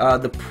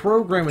 The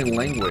programming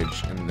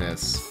language in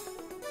this,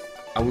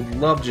 I would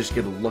love to just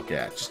get a look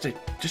at.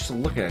 Just to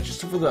look at it. Just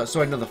for the... So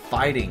I know the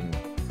fighting...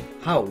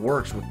 How it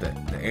works with the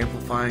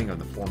amplifying of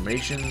the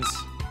formations.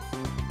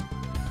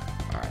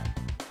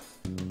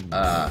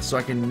 Alright. So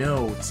I can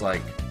know it's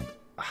like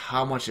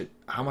how much a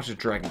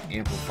dragon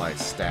amplifies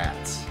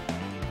stats.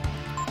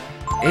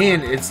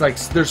 And it's like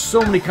there's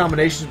so many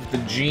combinations with the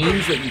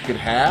genes that you could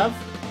have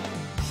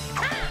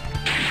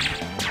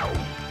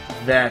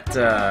that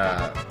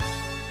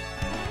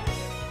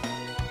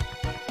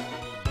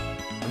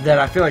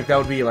I feel like that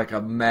would be like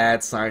a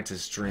mad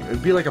scientist's dream. It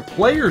would be like a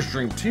player's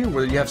dream too,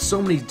 where you have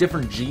so many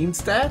different gene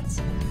stats,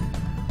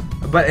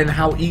 and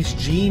how each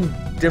gene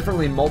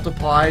differently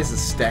multiplies a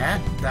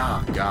stat.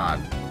 Oh god,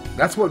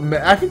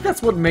 I think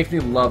that's what makes me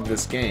love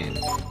this game.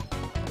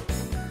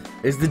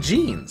 Is the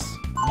genes.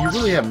 You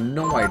really have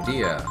no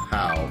idea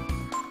how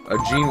a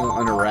gene will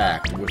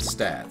interact with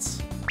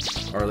stats,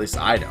 or at least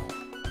I don't,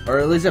 or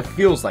at least it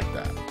feels like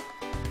that.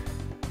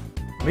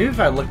 Maybe if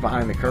I look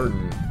behind the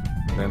curtain,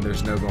 then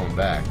there's no going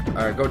back.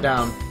 Alright, go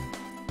down.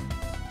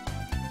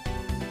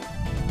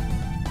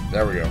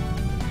 There we go.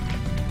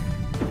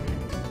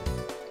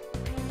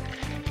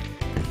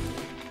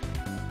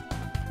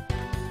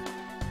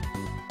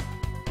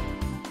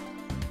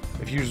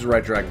 If you use the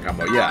right dragon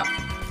combo, yeah.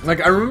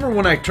 Like, I remember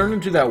when I turned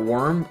into that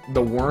worm,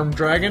 the worm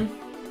dragon,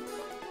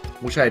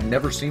 which I had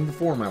never seen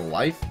before in my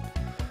life.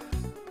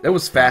 That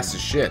was fast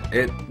as shit.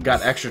 It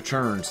got extra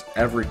turns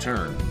every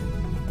turn.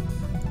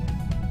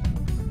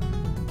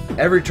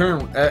 Every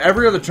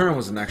other turn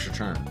was an extra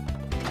turn.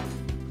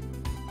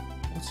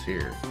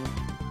 here?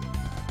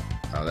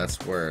 Oh,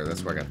 that's where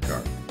I got the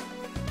car.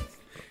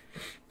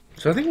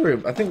 So I think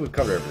we've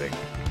covered everything.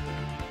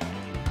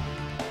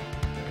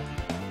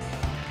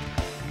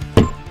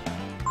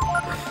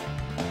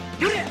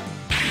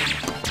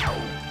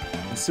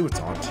 Let's see what's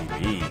on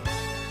TV.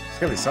 There's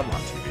gotta be something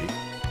on TV.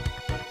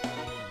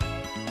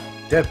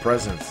 Dead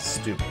President's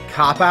stupid.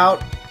 Cop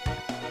Out?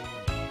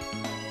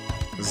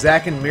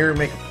 Zack and Miri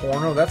make a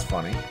porno? That's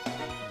funny.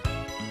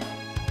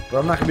 But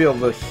I'm not gonna be able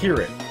to hear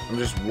it. I'm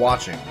just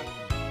watching.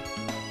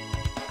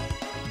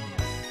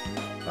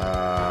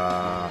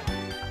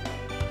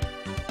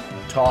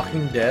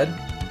 Talking Dead?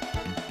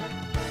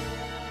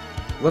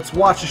 Let's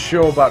watch a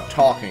show about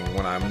talking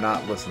when I'm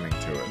not listening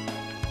to it.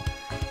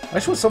 I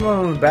just want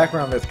someone in the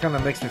background that kind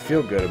of makes me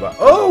feel good about...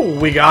 Oh,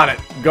 we got it!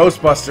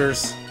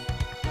 Ghostbusters.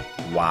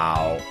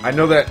 Wow. I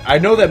know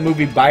that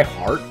movie by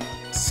heart,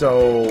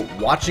 so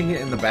watching it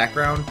in the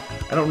background,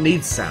 I don't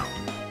need sound.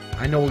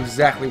 I know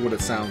exactly what it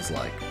sounds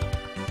like.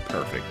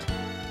 Perfect.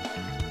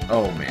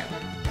 Oh, man.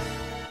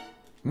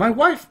 My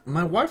wife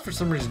for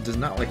some reason does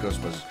not like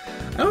Ghostbusters.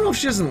 I don't know if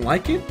she doesn't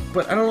like it,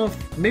 but I don't know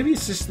if... Maybe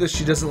it's just that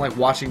she doesn't like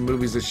watching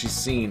movies that she's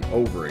seen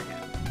over again.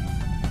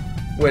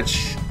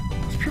 Which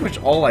is pretty much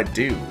all I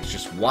do, is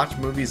just watch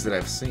movies that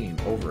I've seen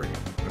over again.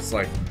 It's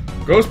like,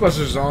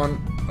 Ghostbusters on,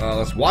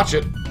 let's watch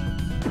it.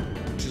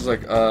 She's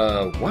like,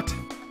 what?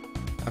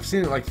 I've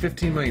seen it like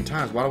 15 million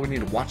times, why do we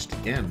need to watch it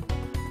again?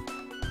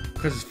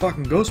 Because it's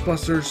fucking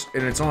Ghostbusters,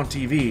 and it's on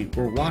TV,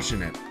 we're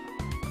watching it.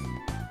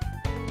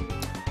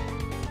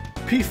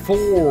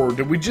 P4,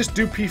 did we just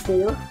do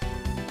P4?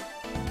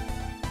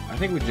 I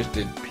think we just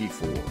did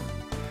P4.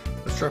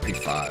 Let's try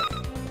P5.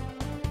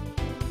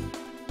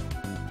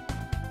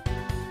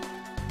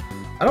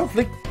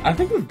 I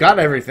think we've got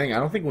everything. I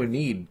don't think we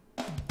need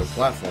the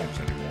platforms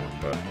anymore,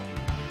 but...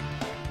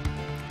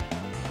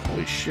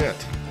 Holy shit.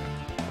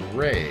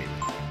 Hooray.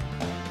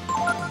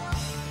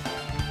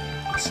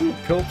 Let's see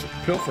what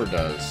Pilfer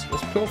does.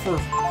 Let's Pilfer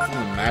from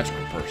the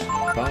magical person.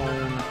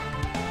 Bone.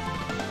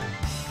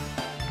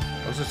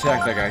 Let's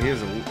attack that guy. He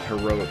has a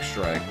heroic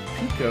strike.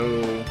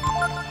 Pico.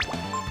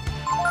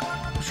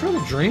 Let's try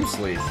the Dream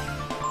Sleep.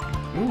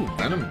 Ooh,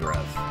 Venom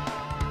Breath.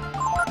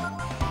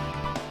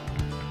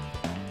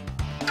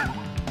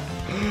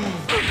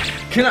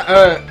 Can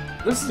I,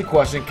 this is the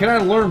question. Can I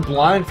learn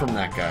Blind from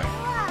that guy?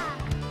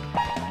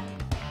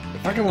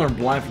 If I can learn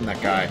Blind from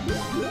that guy,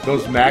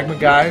 those magma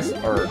guys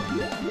are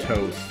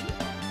toast.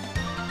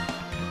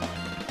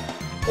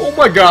 Oh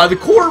my god, the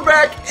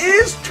quarterback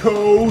is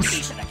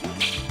toast!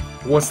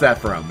 What's that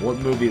from? What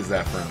movie is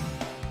that from?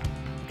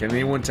 Can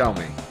anyone tell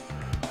me?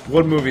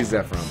 What movie is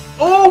that from?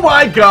 Oh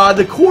my god,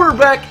 the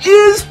quarterback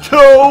is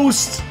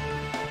toast!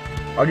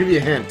 I'll give you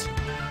a hint.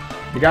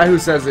 The guy who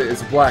says it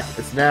is black.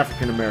 It's an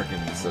African American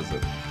that says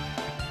it.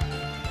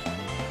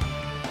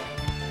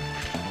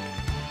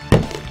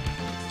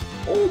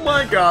 Oh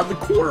my god, the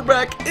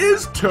quarterback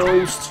is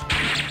toast!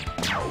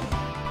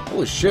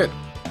 Holy shit.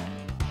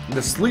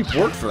 The sleep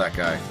worked for that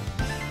guy.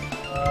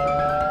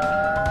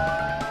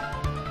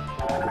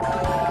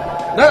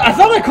 I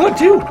thought I could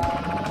too!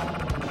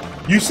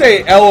 You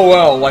say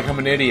LOL like I'm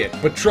an idiot,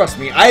 but trust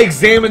me, I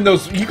examined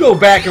those. You go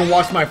back and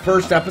watch my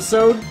first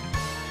episode,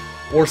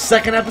 or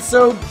second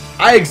episode,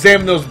 I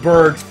examined those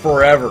birds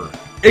forever.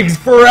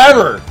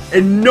 Forever!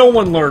 And no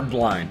one learned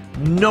Blind.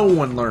 No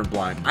one learned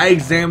Blind. I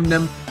examined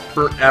them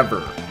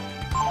forever.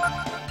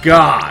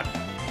 God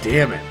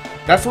damn it.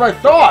 That's what I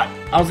thought.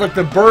 I was like,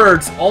 the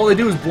birds, all they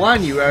do is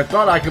blind you, and I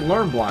thought I could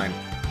learn Blind.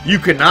 You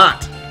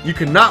cannot. You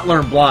cannot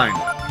learn Blind.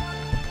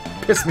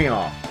 Piss me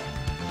off.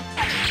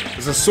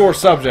 It's a sore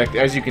subject,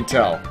 as you can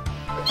tell.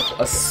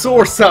 A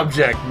sore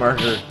subject,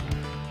 Marker.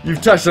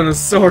 You've touched on a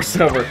sore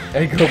subject.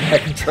 Hey, go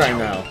back and try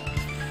now.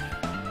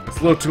 It's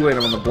a little too late,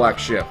 I'm on the black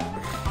ship.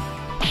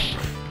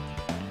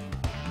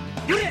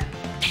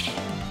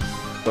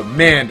 But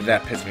man, did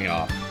that piss me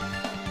off.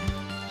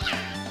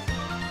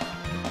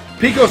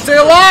 Pico, stay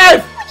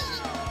alive!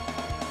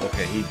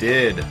 Okay, he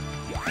did.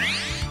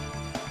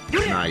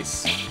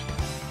 Nice.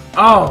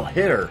 Oh,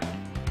 hit her.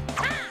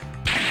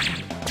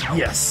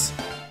 Yes.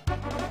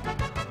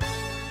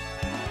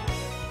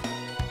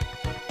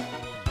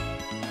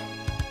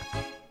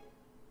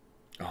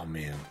 Oh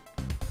man.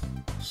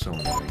 So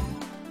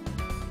annoying.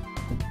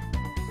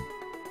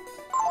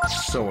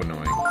 So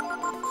annoying.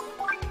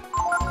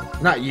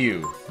 Not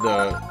you.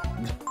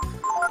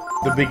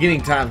 The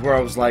beginning times where I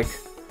was like,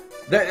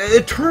 that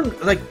it turned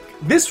like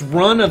this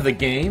run of the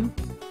game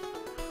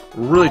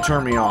really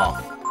turned me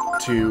off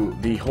to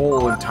the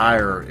whole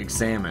entire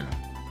examine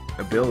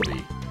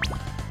ability.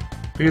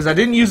 Because I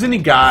didn't use any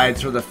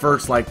guides for the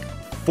first, like,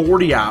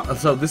 40 hours.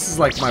 So this is,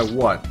 like, my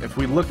what? If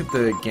we look at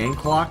the game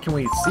clock, can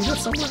we see that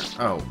somewhere?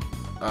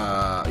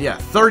 Oh. Yeah,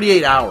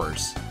 38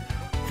 hours.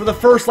 For the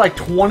first, like,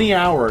 20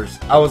 hours,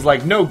 I was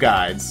like, no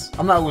guides.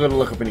 I'm not going to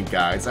look up any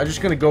guides. I'm just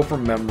going to go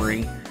from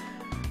memory.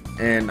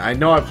 And I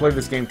know I played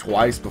this game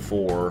twice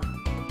before.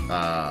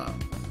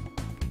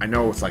 I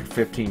know it's, like,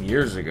 15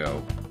 years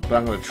ago. But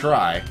I'm going to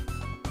try.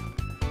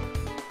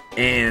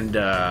 And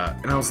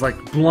I was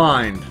like,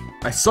 Blind.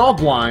 I saw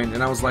blind,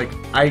 and I was like,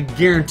 I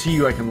guarantee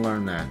you I can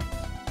learn that.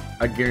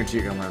 I guarantee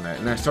you I can learn that.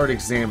 And I started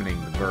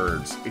examining the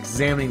birds.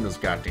 Examining those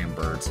goddamn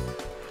birds.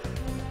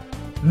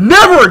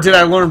 Never did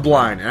I learn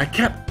blind! And I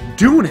kept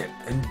doing it,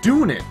 and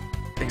doing it.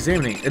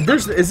 Examining. And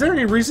is there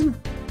any reason?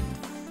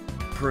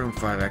 Room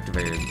 5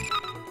 activated.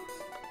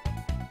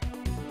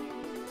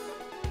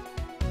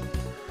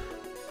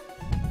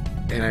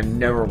 And I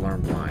never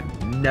learned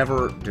blind.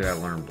 Never did I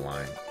learn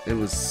blind. It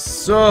was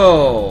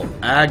so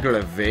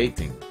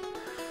aggravating.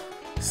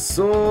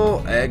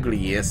 So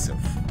aggressive.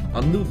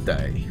 A new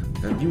day,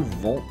 and you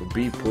won't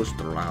be pushed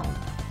around.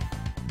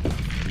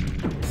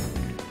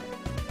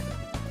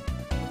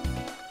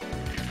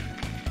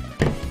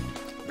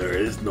 There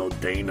is no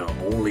Dana,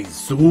 only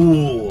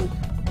Zool.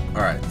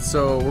 Alright,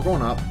 so we're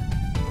going up.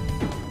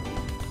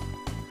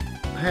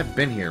 I have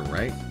been here,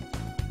 right?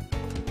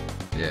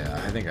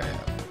 Yeah, I think I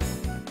have.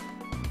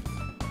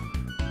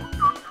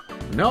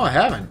 No, I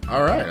haven't.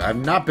 Alright,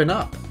 I've not been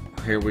up.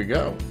 Here we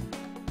go.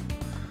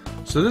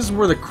 So this is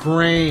where the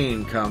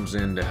crane comes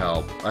in to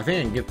help. I think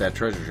I can get that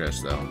treasure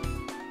chest, though.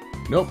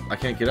 Nope, I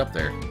can't get up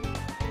there.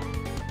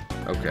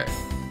 Okay.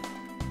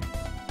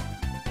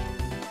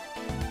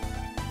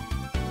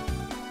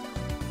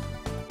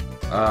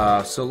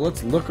 So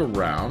let's look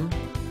around.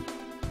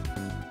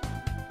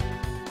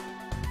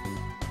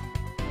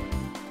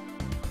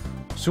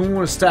 So we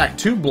want to stack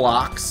 2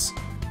 blocks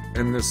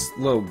in this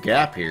little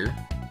gap here.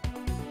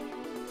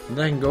 And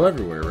then I can go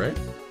everywhere, right?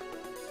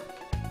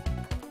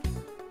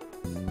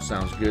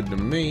 Sounds good to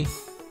me.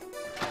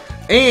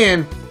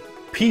 And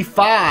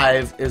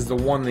P5 is the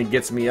one that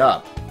gets me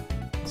up.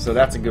 So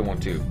that's a good one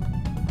too.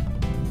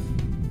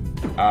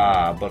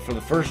 But for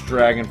the first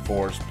Dragon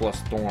Force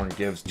plus Thorn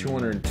gives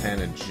 210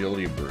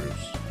 agility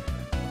boost.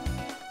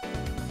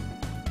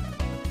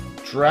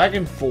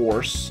 Dragon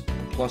Force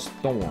plus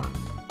Thorn.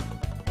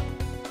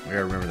 I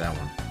gotta remember that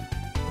one.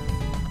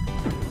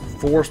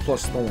 Force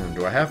plus Thorn.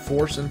 Do I have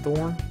Force and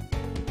Thorn?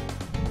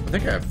 I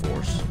think I have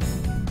Force.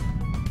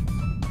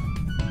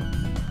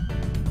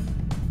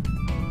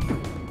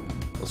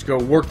 Let's go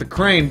work the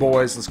crane,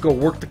 boys. Let's go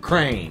work the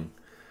crane.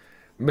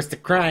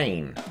 Mr.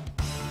 Crane.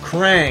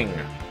 Krang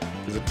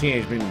is a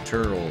Teenage Mutant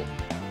Turtle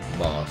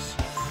boss.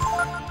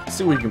 Let's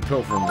see what we can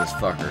pull from this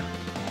fucker.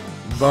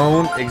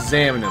 Bone,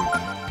 examine him.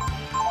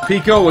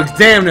 Pico,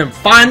 examine him.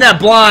 Find that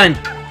blind.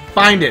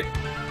 Find it.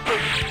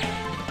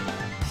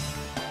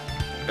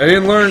 I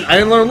didn't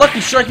learn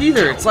Lucky Strike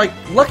either. It's like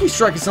Lucky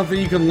Strike is something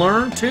you can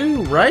learn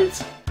too, right?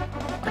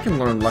 I can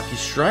learn Lucky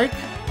Strike.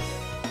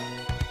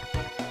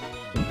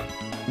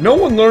 No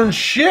one learns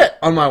shit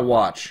on my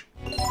watch.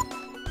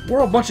 We're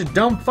a bunch of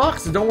dumb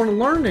fucks that don't want to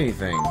learn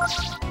anything.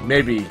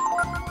 Maybe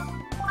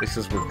it's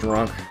just we're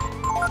drunk.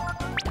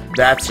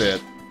 That's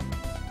it.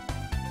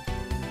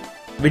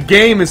 The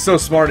game is so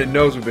smart it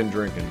knows we've been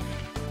drinking.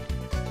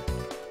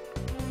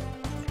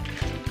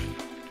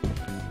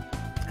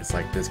 It's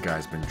like this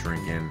guy's been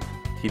drinking.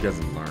 He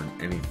doesn't learn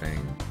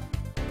anything.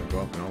 Go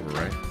up and over,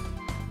 right?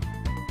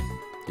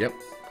 Yep.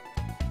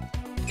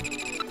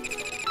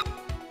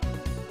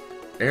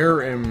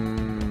 Error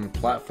in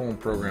platform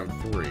program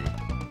 3.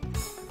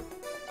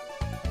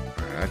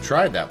 Alright, I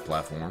tried that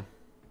platform.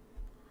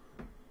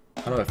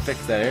 How do I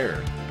fix that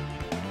error?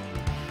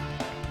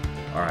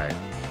 Alright,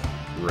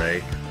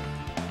 Ray.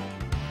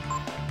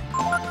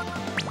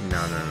 No.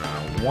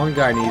 One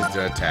guy needs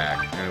to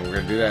attack, and we're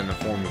gonna do that in the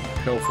form of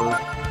Pilfer.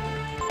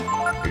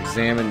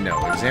 Examine, no.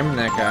 Examine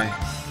that guy.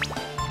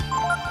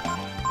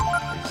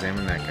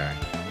 Examine that guy.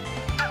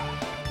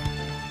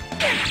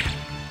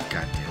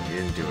 God damn, he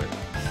didn't do it.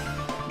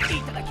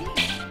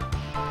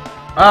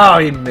 Oh,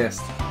 he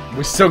missed.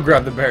 We still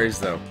grabbed the berries,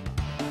 though.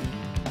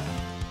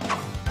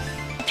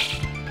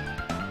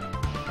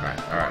 Alright.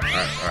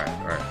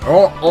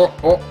 Oh.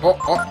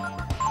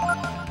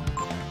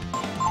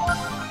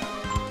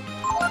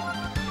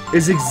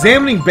 Is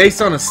examining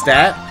based on a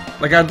stat?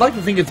 Like, I'd like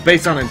to think it's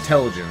based on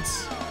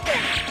intelligence.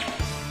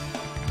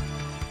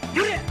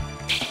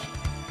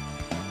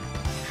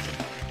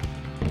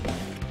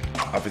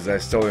 Obviously, I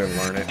still didn't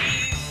learn it.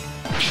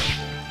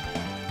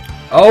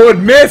 Oh, it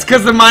missed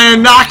because of my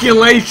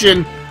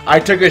inoculation! I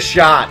took a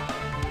shot.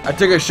 I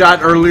took a shot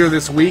earlier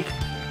this week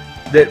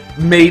that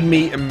made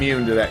me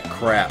immune to that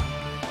crap.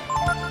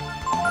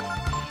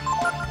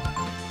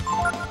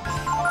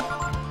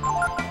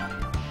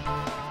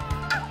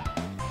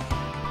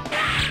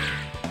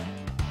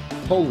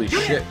 Holy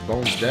shit,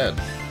 Bone's dead.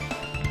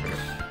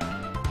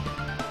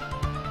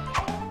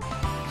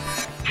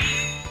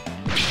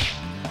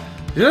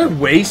 Did I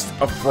waste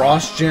a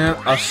frost gem,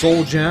 a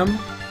soul gem?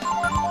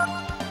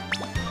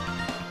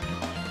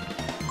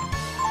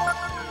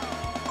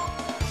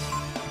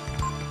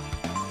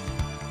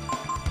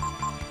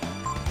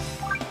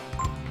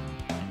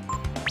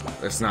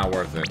 It's not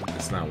worth it.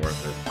 It's not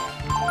worth it.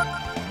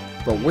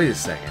 But wait a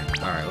second.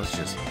 Alright, let's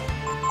just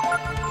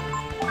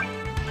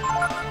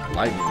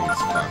lightning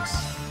these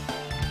fucks.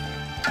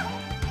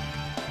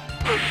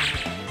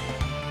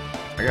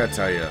 I gotta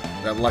tell you,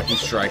 that Lucky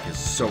Strike is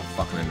so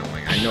fucking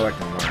annoying. I know I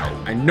can learn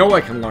it. I know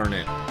I can learn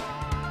it.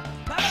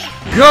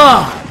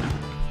 God!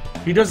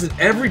 He does it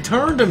every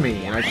turn to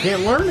me, and I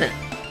can't learn it.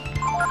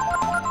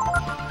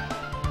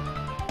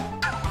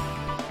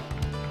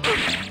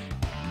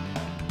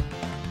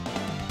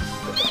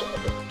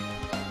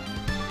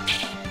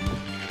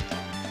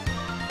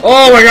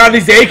 Oh my god,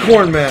 these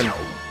acorn men!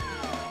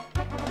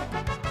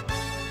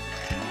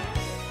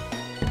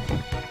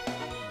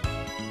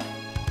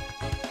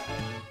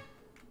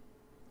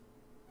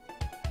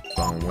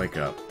 Bone, wake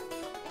up.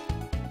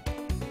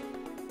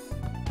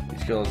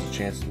 Each skill has a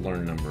chance to learn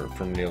a number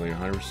from nearly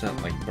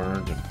 100% like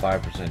Burn to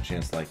 5%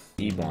 chance like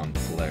Ebon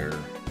Flare.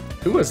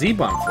 Who is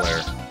Ebon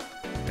Flare?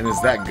 And is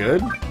that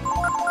good?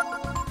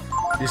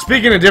 You're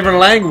speaking a different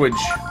language.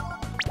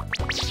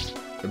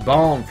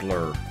 Ebon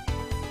Flare.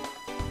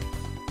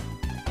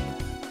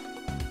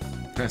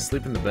 Can I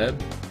sleep in the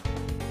bed?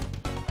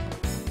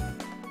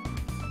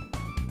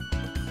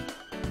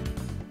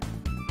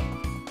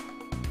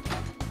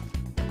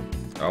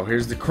 Oh,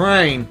 here's the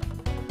crane.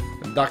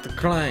 Dr.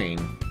 Crane.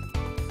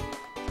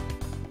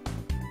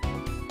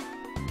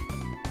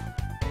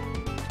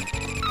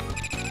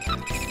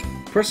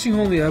 Pressing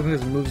hold the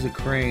evidence moves the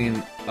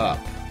crane up.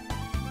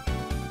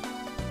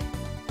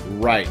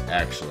 Right,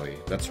 actually.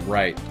 That's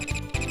right.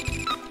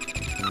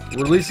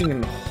 Releasing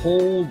and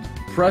hold...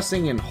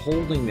 Pressing and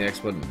holding the X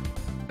button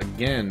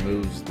again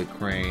moves the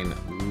crane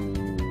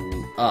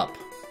up.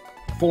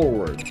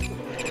 Forward.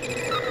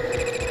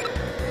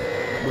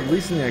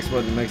 Releasing the X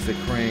button makes the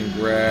crane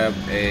grab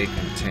a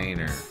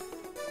container.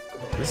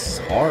 This is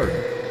hard.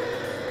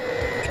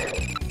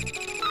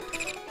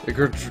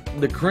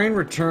 The crane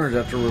returns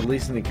after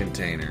releasing the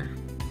container.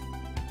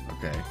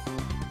 Okay.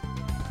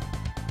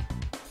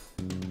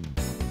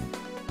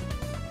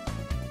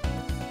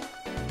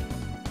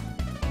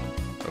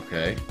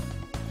 Okay.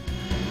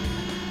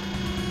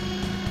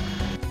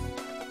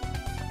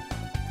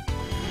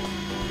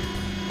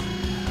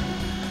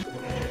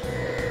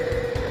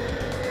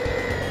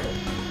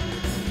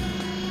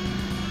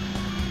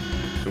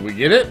 Did we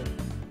get it?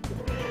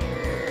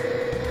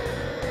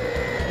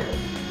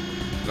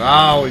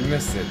 Oh, we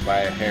missed it by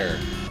a hair.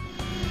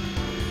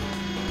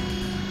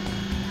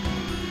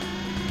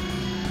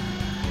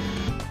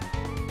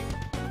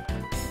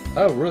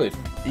 Oh, really?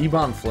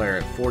 Ebon Flare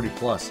at 40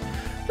 plus.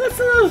 That's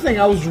another thing.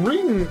 I was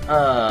reading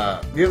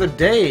the other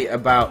day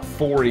about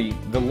 40,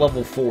 the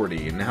level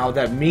 40, and how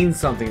that means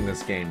something in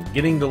this game.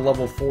 Getting to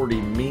level 40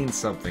 means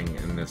something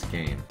in this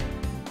game.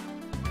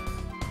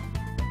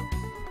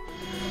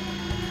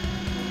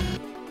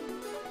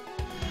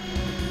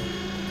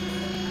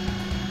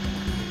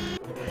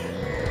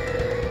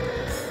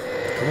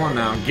 Come on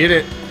now, get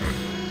it.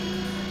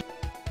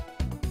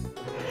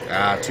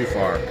 Ah, too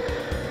far.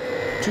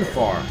 Too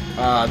far.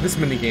 This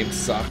minigame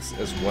sucks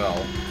as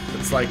well.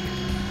 It's like,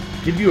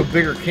 give you a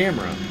bigger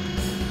camera.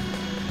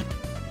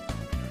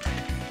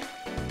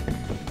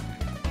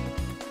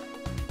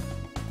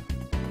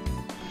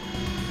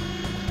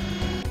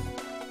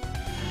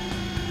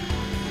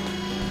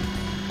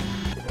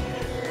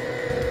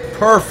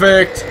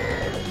 Perfect.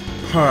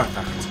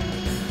 Perfect.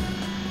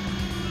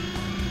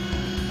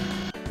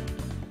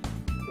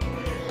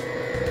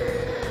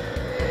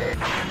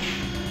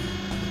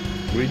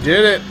 We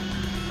did it!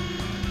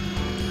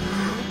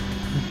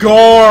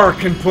 Gar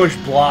can push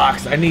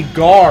blocks. I need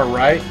Gar,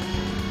 right?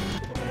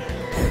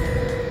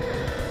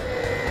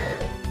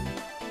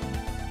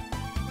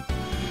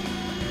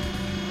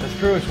 That's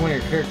pretty much when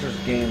your characters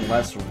gain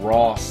less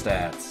raw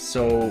stats.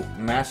 So,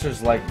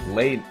 masters like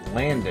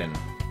Landon.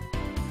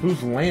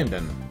 Who's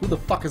Landon? Who the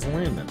fuck is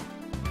Landon?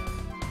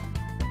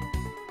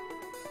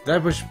 Did I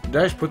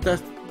just put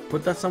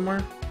that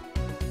somewhere?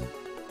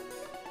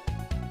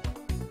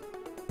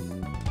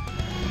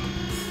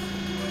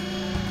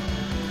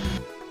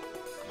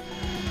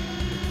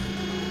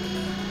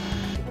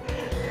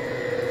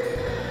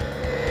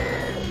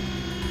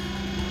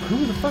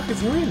 Who the fuck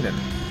is Landon?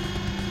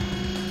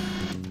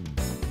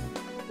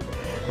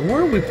 And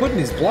where are we putting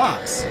these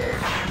blocks?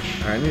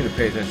 Alright, I need to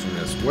pay attention to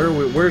this.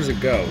 Where does it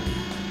go?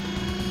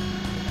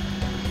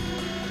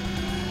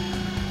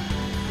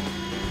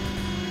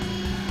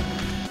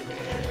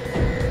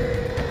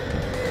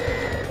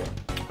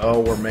 Oh,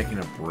 we're making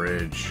a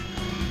bridge.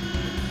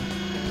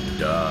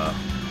 Duh.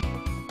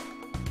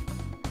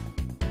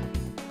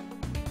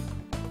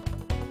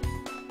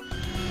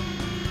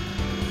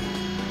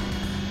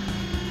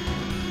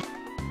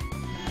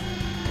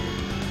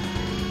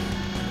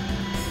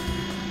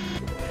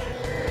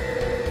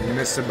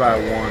 Missed it by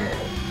one.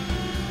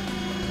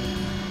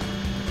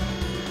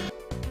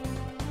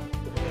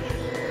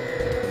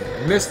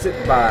 Missed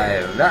it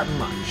by that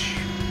much.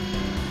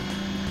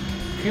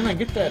 Can I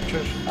get that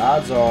treasure?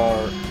 Odds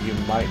are you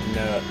might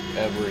not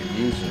ever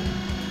use him.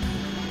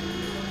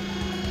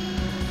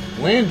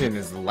 Landon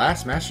is the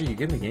last master you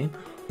get in the game?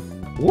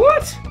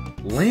 What?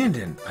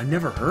 Landon? I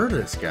never heard of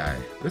this guy.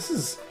 This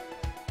is...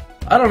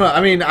 I don't know. I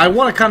mean, I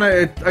want to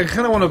I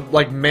kind of want to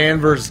like man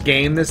versus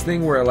game this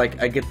thing where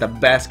like I get the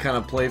best kind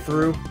of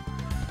playthrough.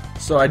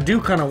 So I do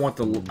kind of want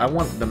I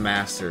want the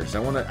masters.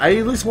 I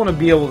at least want to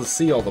be able to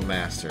see all the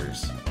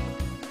masters.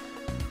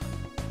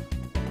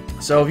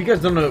 So if you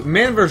guys don't know,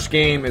 Man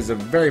Game is a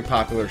very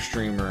popular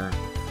streamer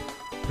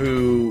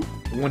who,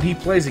 when he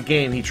plays a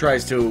game, he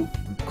tries to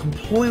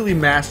completely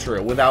master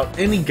it without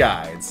any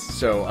guides.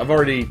 So I've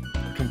already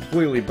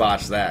completely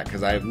botched that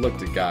because I've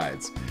looked at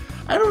guides.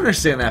 I don't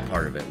understand that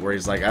part of it, where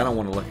he's like, I don't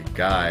want to look at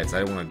guides,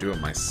 I want to do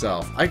it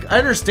myself. I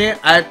understand,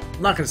 I'm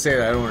not going to say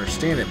that I don't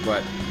understand it,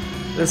 but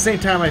at the same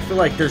time, I feel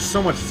like there's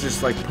so much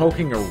just like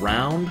poking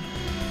around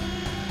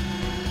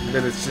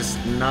that it's just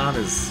not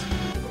as...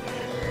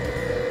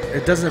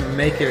 It doesn't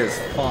make it as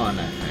fun,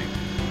 I think.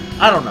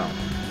 I don't know.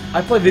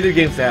 I play video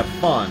games to have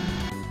fun.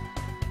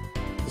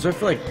 So I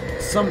feel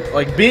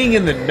like being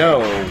in the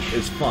know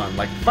is fun.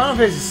 Like Final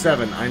Fantasy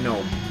VII, I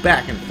know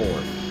back and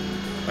forth.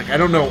 Like I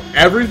don't know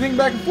everything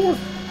back and forth,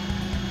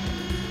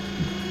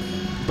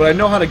 but I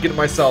know how to get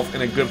myself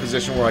in a good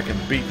position where I can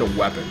beat the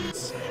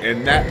weapons,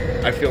 and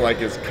that I feel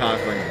like is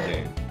conquering the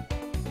game.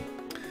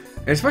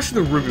 And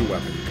especially the Ruby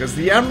weapon, because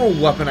the Emerald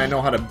weapon I know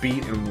how to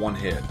beat in one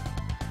hit.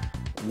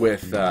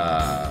 With,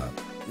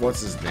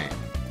 what's his name?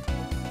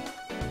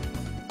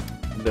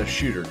 The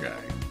shooter guy.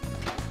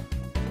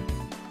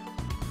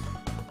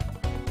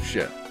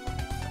 Shit.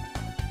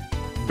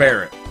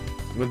 Barret.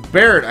 With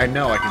Barret, I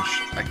know I can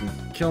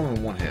kill him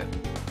in one hit.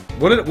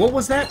 What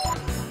was that?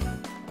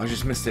 I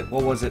just missed it.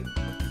 What was it?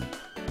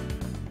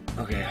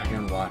 Okay, I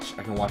can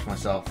watch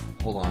myself.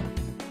 Hold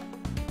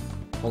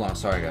on,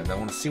 sorry guys. I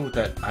want to see what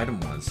that item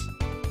was.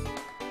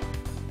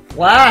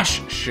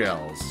 Flash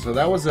shells. So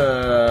that was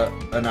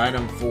an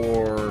item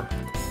for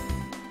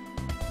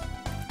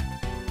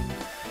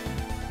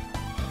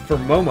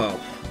Momo.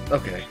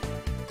 Okay.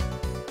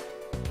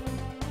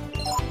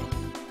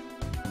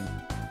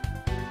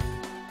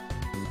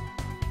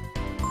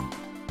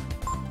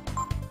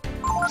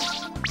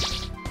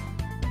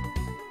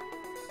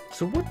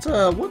 So what's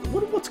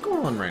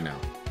going on right now?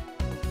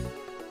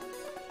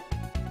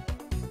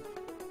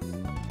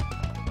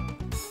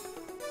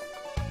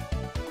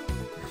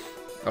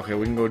 Okay,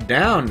 we can go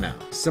down now.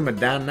 Simmer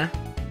down now.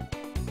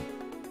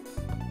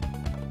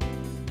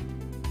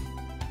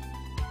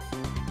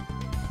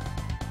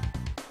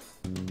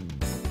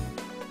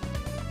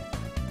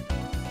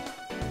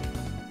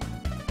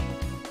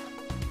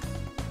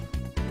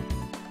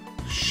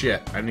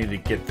 Shit, I need to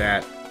get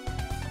that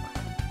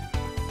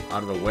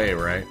out of the way,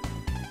 right?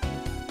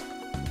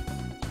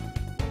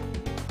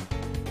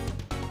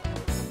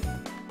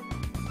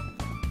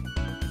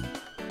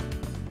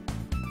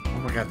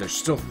 God, there's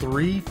still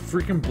 3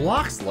 freaking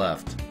blocks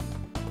left.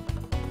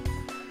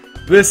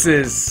 This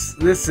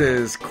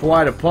is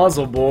quite a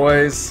puzzle,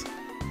 boys.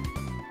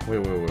 Wait.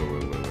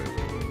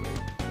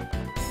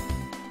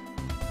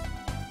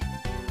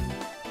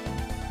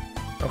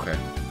 Okay.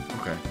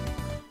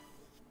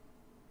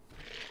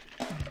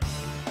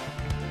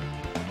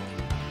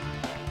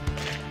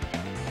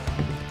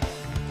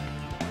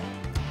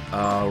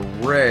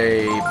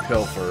 Ray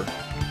Pilfer.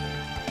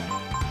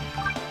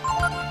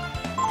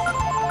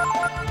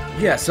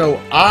 Yeah, so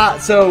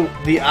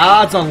the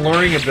odds on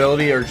learning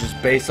ability are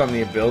just based on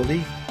the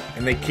ability,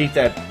 and they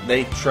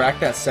track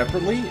that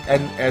separately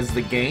and as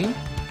the game.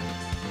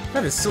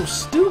 That is so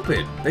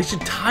stupid. They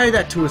should tie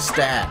that to a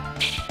stat.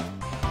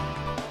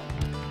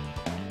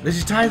 They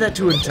should tie that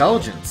to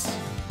intelligence,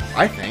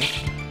 I think.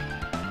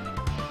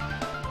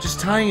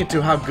 Just tying it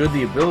to how good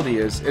the ability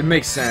is, it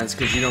makes sense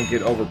because you don't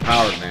get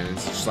overpowered, man.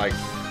 It's just like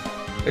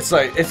it's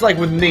like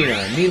with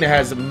Nina. Nina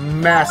has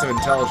massive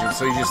intelligence,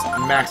 so you just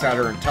max out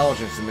her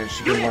intelligence, and then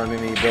she can learn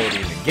any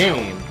ability in the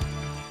game.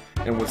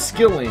 And with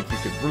Skill Link, you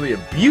could really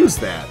abuse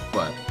that,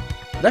 but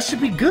that should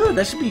be good.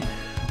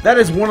 That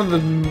is one of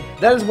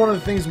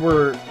the things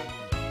where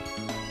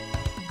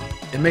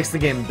it makes the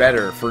game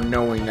better for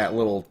knowing that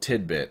little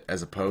tidbit,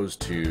 as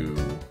opposed to,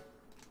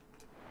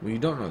 well, you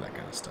don't know that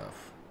kind of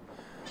stuff.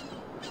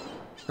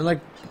 And like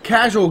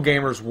casual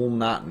gamers will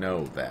not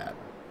know that.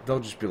 They'll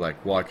just be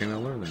like, "Why can't I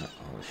learn that?"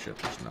 Holy shit,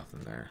 there's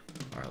nothing there.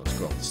 All right, let's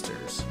go up the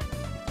stairs.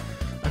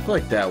 I feel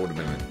like that would have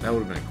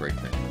been a great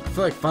thing. I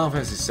feel like Final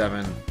Fantasy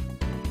VII,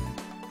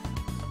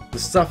 the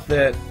stuff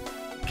that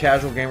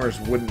casual gamers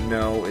wouldn't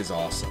know is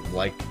awesome.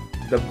 Like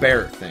the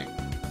Barret thing.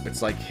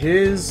 It's like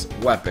his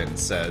weapon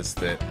says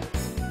that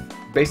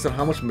based on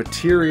how much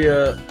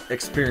materia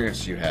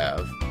experience you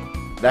have,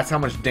 that's how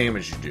much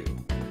damage you do.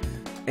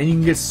 And you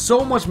can get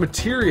so much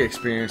materia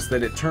experience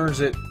that it turns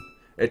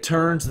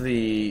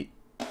the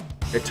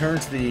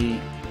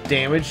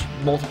damage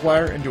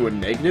multiplier into a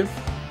negative.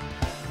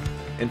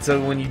 And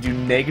so when you do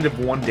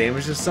 -1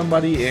 damage to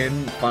somebody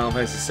in Final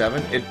Fantasy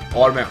VII, it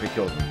automatically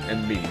kills them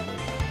immediately.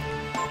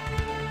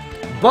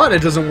 But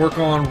it doesn't work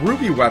on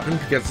Ruby weapon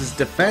because its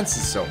defense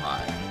is so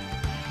high.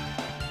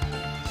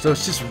 So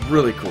it's just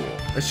really cool.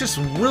 It's just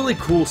really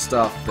cool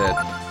stuff that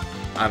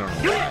I don't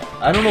know why.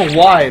 I don't know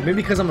why. Maybe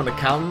because I'm an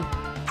accountant,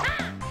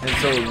 and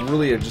so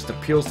it just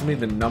appeals to me,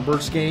 the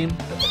numbers game.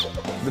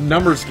 The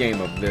numbers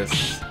game of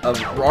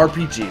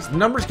RPGs. The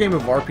numbers game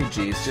of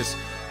RPGs just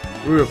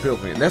really appeal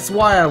to me. That's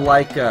why I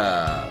like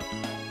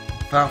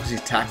Final Fantasy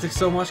Tactics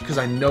so much, because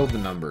I know the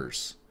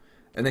numbers.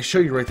 And they show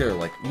you right there,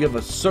 like, you have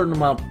a certain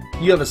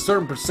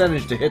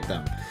percentage to hit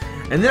them.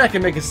 and then I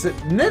can make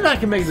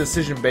a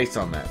decision based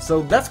on that.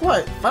 So that's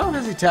why Final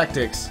Fantasy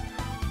Tactics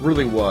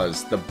really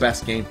was the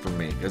best game for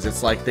me, because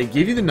it's like they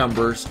give you the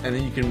numbers and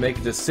then you can make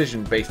a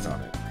decision based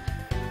on it.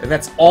 And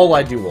that's all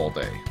I do all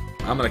day.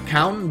 I'm an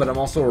accountant, but I'm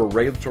also a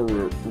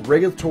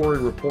regulatory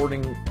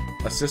reporting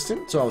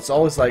assistant, so it's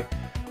always like,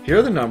 here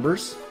are the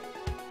numbers,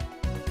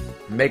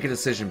 make a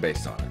decision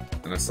based on it.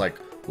 And it's like,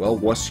 well,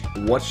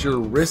 what's your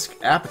risk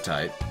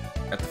appetite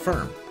at the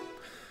firm?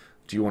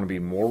 Do you want to be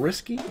more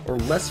risky or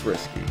less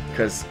risky?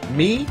 Because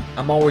me,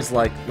 I'm always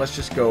like, let's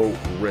just go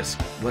risk.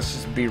 Let's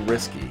just be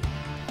risky.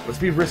 Let's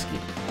be risky.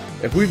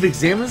 If we've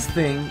examined this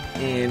thing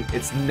and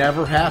it's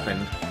never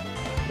happened,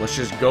 let's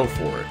just go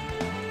for it.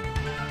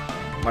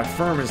 My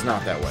firm is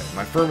not that way.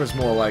 My firm is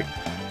more like,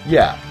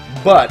 yeah,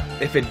 but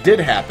if it did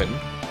happen,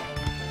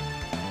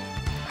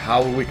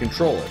 how will we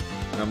control it?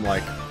 And I'm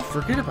like,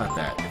 forget about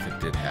that if it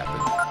did happen.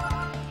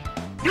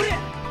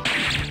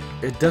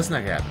 It does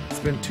not happen. It's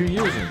been 2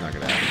 years and it's not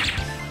going to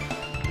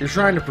happen. You're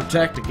trying to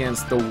protect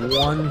against the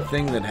one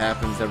thing that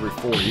happens every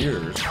 4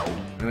 years.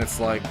 And it's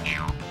like,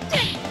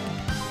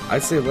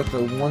 I'd say let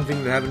the one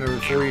thing that happened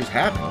every 4 years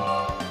happen.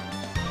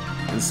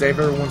 And save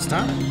everyone's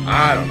time.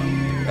 I don't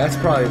know. That's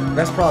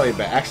probably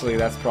bad. Actually,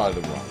 that's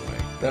probably the wrong way.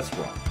 That's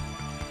wrong.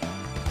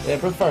 Yeah,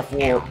 Breath of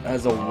Fire 4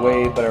 has a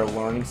way better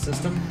learning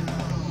system.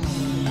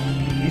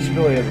 Each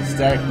ability has a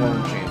static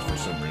learn change for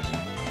some reason.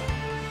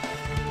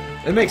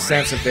 It makes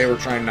sense if they were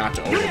trying not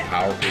to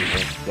overpower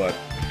people, but...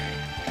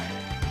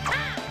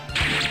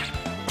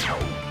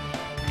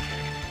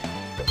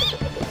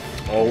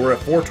 Oh, we're at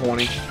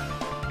 4:20.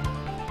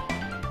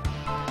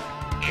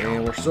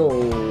 And we're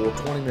still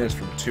 20 minutes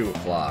from 2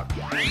 o'clock.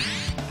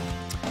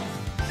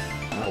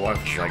 My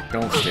wife was like,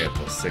 don't stay up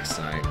till 6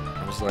 tonight.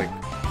 I was like,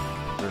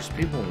 there's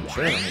people in the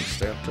chat, I'm gonna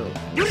stay up till...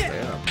 I'm gonna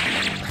stay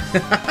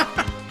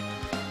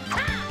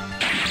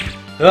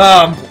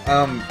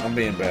up. I'm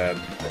being bad.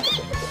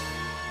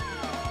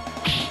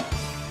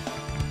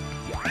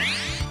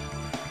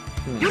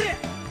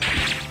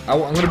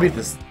 I'm gonna beat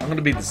this. I'm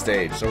gonna beat the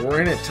stage. So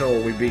we're in it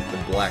till we beat the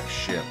black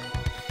ship.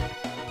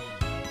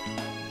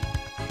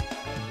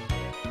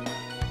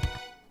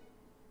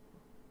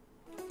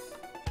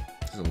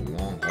 This is a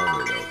long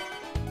hallway though.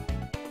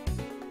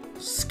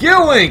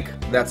 Skill Link.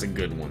 That's a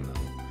good one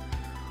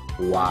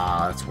though.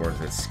 Wow, that's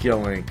worth it. Skill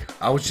Link.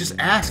 I was just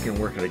asking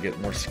where could I get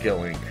more Skill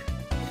Link.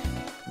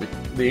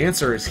 The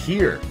answer is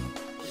here.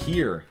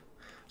 Here.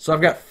 So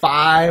I've got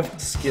 5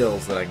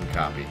 skills that I can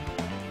copy.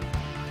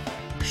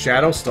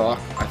 Shadow Stalk,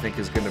 I think,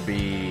 is going to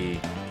be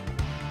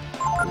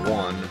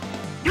 1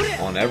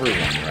 on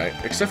everyone, right?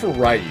 Except for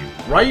Ryu.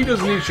 Ryu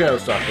doesn't need Shadow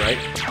Stalk, right?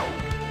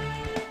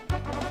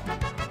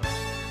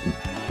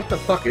 What the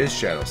fuck is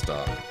Shadow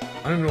Stalk?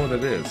 I don't even know what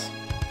it is.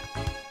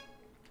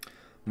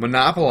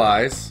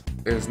 Monopolize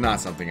is not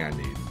something I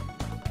need,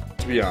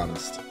 to be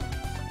honest.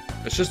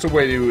 It's just a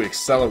way to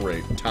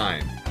accelerate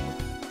time.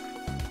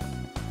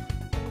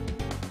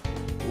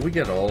 We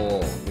got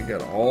all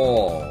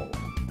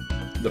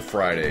the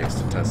Fridays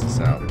to test this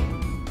out.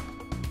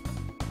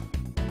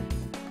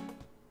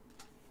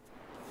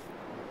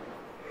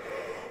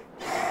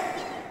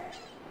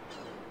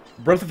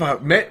 Breath of Fire.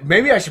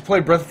 Maybe I should play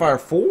Breath of Fire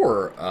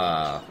 4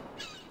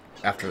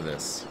 after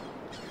this.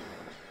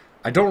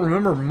 I don't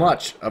remember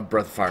much of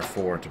Breath of Fire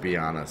 4, to be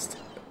honest.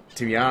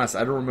 To be honest,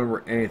 I don't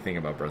remember anything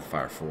about Breath of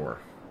Fire 4.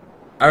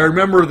 I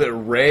remember that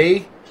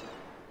Ray,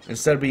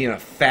 instead of being a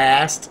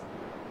fast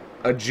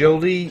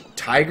agility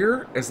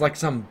tiger, is like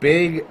some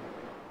big,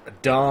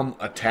 dumb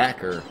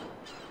attacker.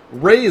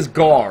 Ray is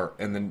Gar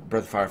in the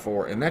Breath of Fire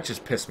 4, and that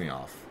just pissed me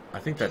off. I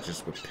think that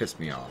just would piss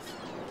me off.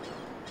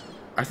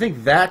 I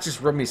think that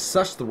just rubbed me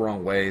such the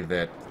wrong way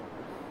that...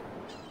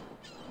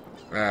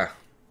 I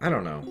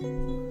don't know.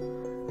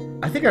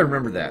 I think I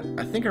remember that.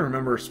 I think I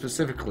remember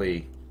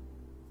specifically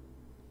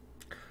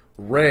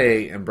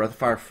Ray in Breath of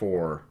Fire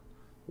 4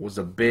 was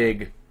a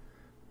big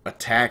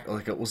attack,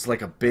 like it was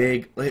like a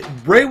big...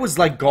 Ray was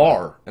like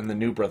Gar in the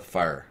new Breath of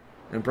Fire.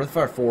 In Breath of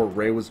Fire 4,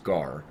 Ray was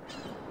Gar,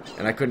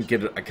 and I couldn't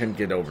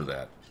get over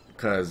that,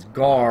 because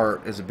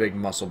Gar is a big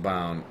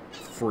muscle-bound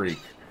freak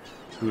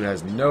who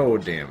has no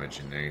damage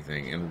in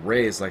anything, and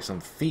Ray is like some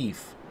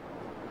thief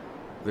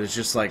that's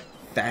just like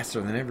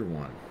faster than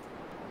everyone.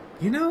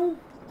 You know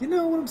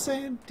what I'm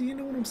saying? Do you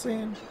know what I'm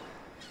saying?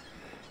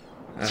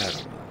 I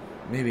don't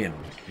know.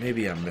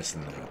 Maybe I'm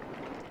missing that.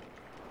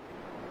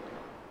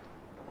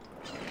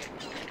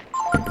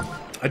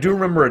 I do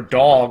remember a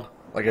dog,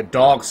 like a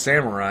dog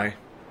samurai.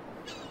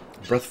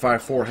 Breath of Fire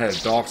 4 had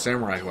a dog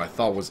samurai who I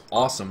thought was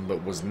awesome,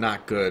 but was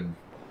not good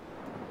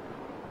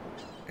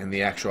in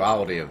the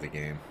actuality of the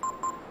game.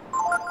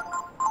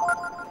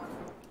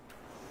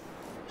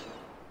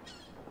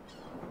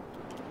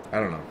 I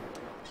don't know.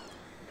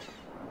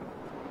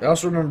 I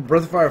also remember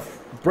Breath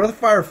of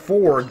Fire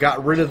 4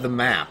 got rid of the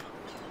map.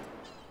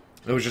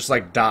 It was just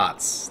like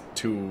dots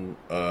to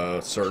a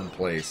certain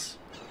place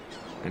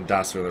and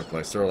dots to another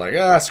place. They were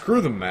like,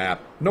 screw the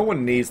map. No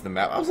one needs the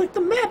map. I was like,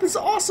 the map is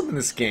awesome in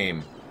this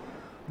game.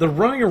 The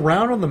running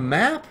around on the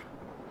map,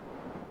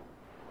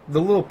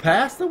 the little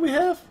paths that we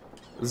have,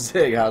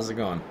 Zig, how's it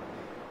going?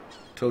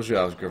 Told you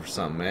I was good for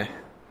something, man.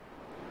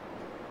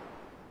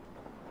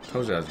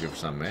 Told you I was good for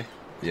something, man.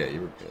 Yeah,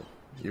 you were good.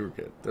 You were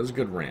good. That was a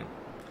good rant.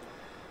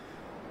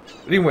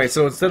 Anyway,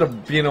 so instead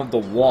of being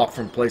able to walk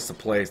from place to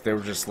place, they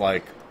were just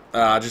like,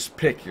 just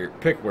pick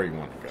where you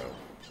want to go.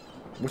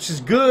 Which is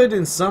good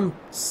in some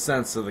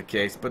sense of the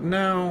case, but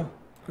no,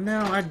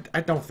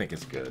 I don't think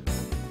it's good.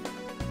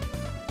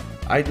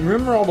 I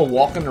remember all the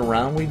walking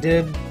around we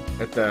did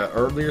at the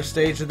earlier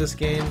stage of this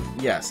game.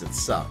 Yes, it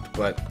sucked,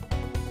 but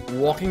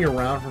walking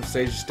around from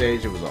stage to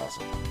stage, it was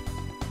awesome.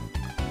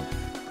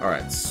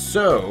 Alright,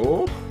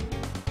 so...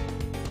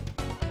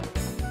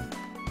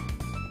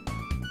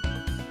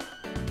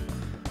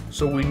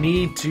 So we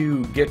need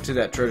to get to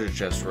that treasure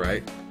chest,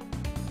 right?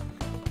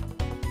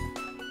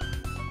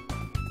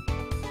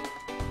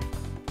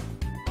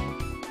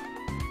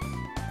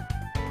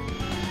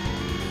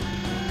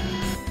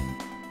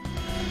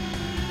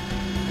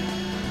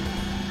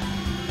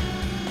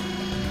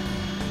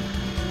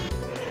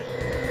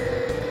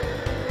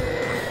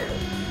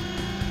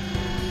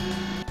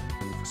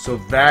 So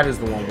that is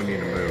the one we need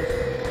to move.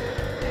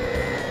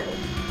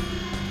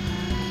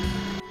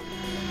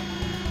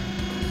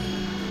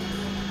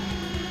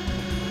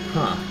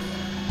 Huh.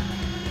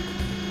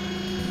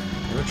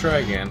 I'm gonna try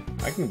again.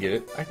 I can get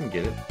it. I can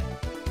get it.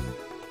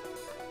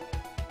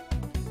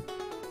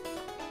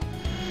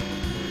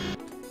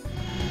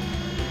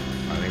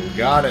 I think we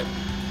got it.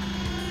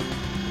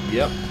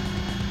 Yep.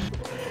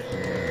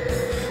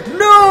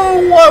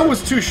 No! I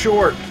was too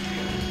short!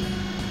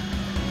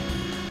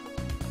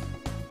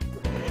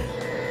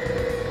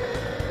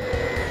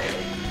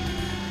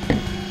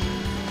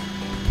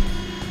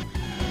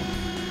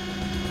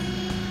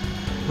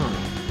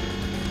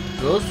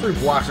 So those 3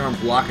 blocks aren't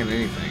blocking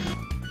anything.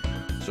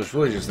 So it's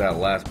really just that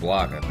last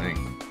block, I think.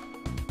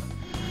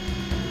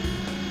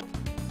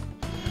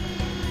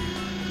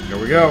 Here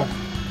we go.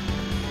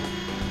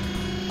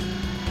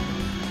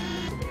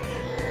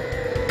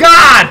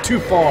 God! Too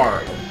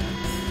far!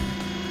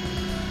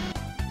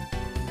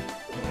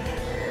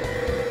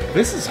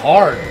 This is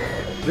hard.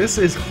 This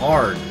is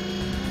hard.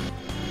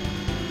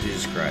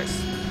 Jesus Christ.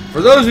 For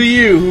those of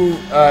you who,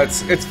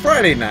 it's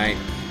Friday night.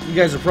 You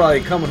guys are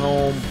probably coming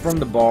home from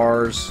the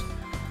bars.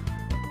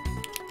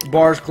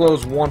 Bars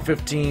close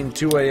 1:15,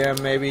 2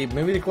 a.m. maybe.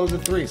 Maybe they close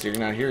at 3, so you're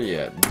not here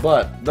yet.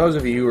 But those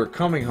of you who are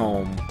coming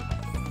home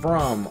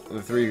from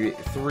the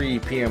 3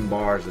 p.m.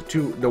 bars, the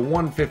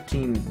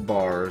 1:15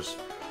 bars,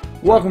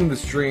 welcome to the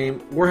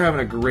stream. We're having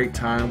a great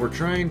time. We're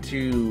trying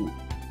to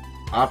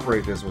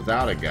operate this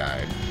without a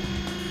guide.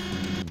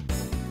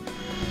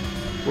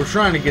 We're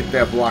trying to get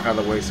that block out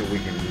of the way so we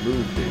can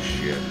move this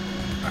shit.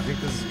 I think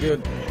this is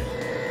good.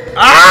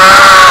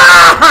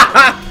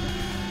 Ah!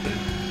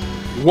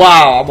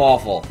 Wow, I'm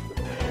awful.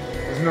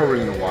 There's no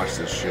reason to watch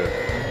this shit.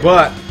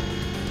 But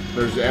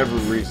there's every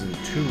reason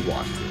to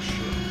watch this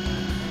shit.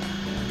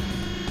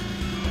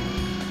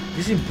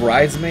 You see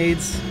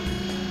Bridesmaids?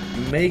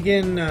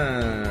 Megan,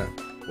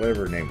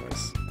 whatever her name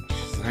was.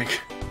 She's like,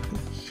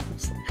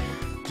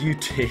 do you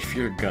tape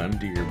your gun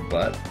to your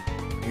butt?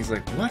 He's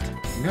like, what?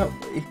 No.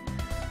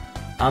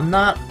 I'm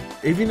not,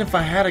 even if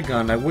I had a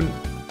gun, I wouldn't.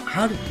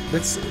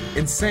 That's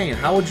insane.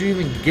 How would you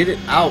even get it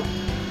out?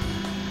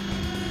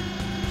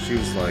 She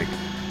was like,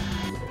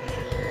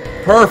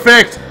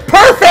 perfect!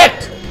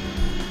 Perfect!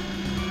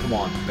 Come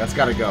on, that's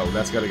gotta go.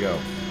 That's gotta go.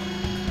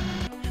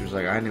 She was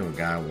like, I knew a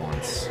guy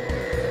once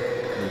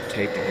who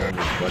taped a gun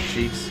to his butt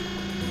cheeks.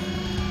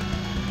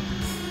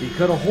 He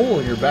cut a hole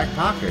in your back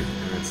pocket.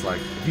 And it's like,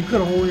 if you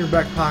cut a hole in your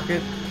back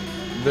pocket,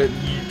 that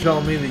you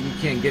tell me that you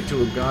can't get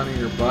to a gun in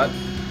your butt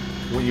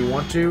when you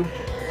want to?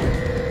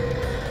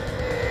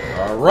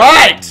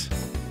 Alright!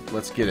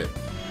 Let's get it.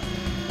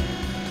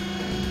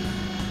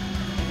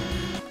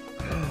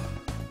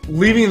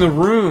 Leaving the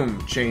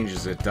room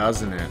changes it,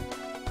 doesn't it?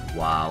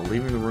 Wow,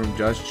 leaving the room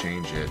does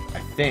change it.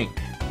 I think.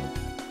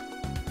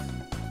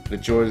 The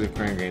joys of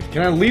playing games.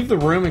 Can I leave the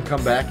room and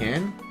come back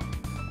in?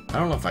 I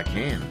don't know if I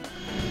can.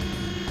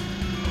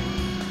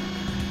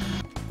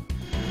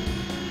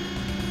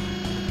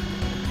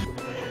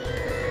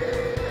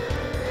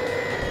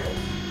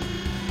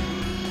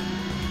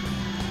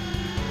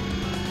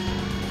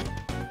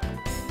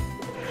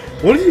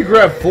 What did you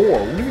grab 4?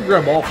 What did you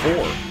grab all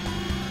 4?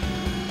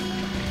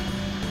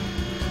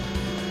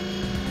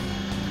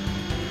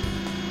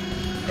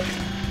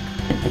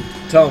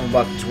 Tell them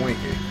about the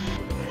Twinkie.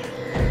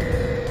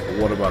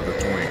 What about the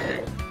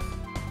Twinkie?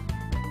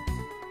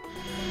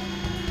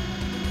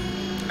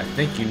 I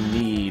think you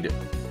need...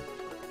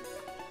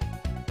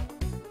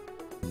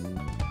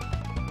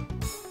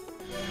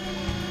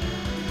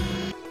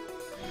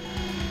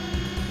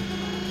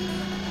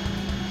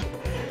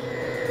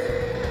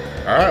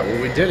 Alright,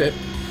 well we did it.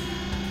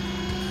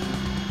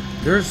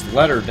 There's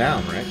letter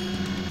down, right?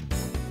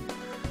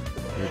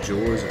 The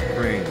joys of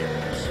praying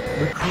games.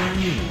 The praying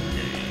game.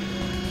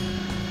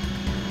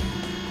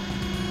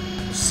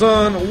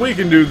 Son, we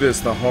can do this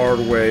the hard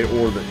way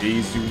or the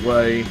easy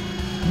way.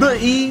 The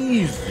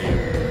easy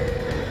way.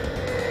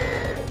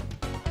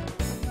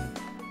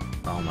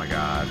 Oh my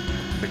god.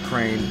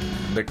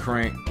 The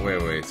crane.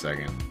 Wait a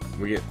second.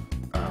 We get.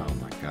 Oh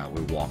my god,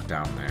 we walk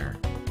down there.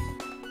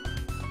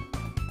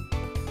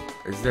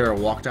 Is there a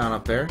walk down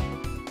up there?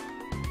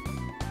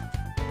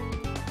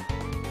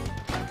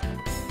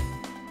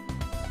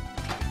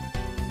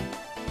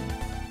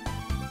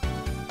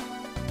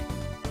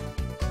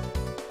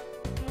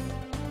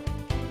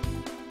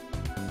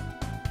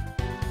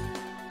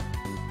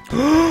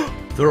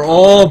 They're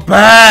all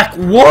back!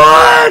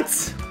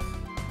 What?!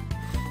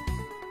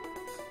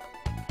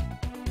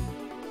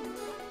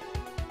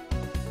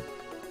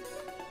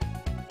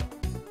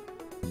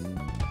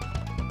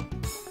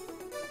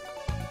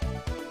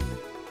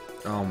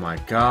 Oh my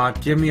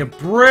god, give me a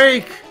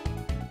break!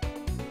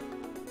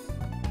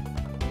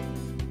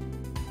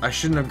 I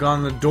shouldn't have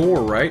gone the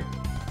door, right?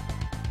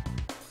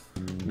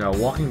 No,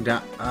 walking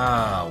down...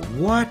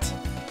 what?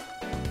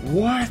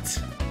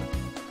 What?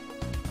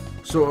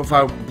 So if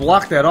I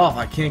block that off,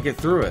 I can't get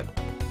through it.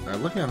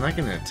 Look, I'm not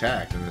getting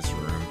attacked in this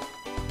room.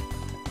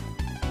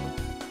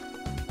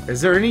 Is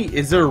there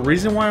a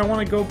reason why I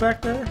want to go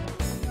back there?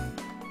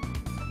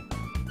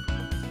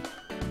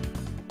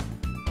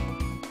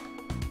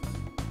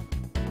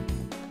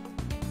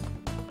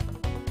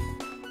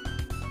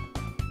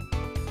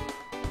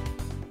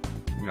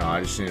 No,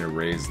 I just need to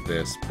raise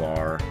this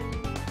bar.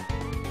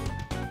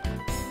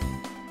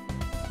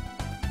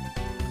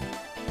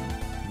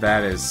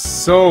 That is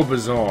so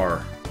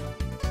bizarre.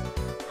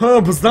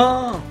 Huh,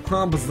 bizarre!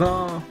 Huh,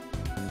 bizarre!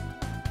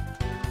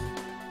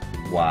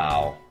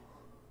 Wow.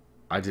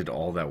 I did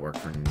all that work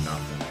for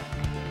nothing.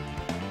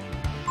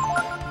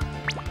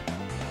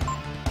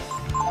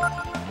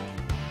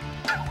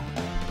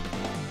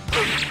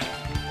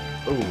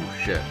 Oh,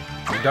 shit.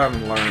 I'm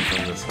done learning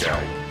from this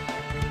guy.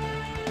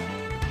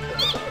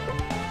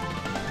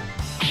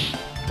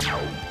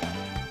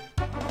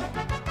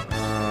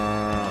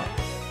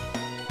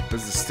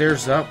 Is the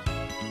stairs up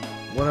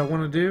what I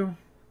want to do?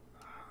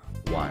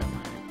 Why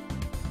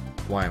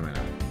am I not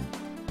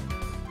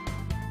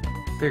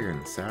figuring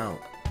this out?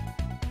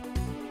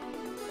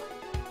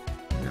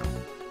 No.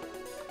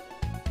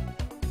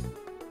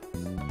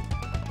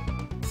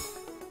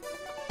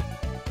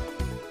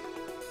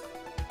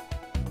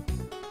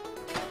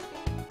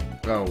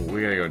 Oh,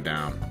 we gotta go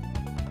down.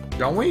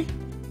 Don't we?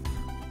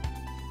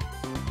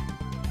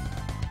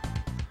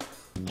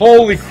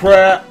 Holy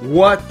crap!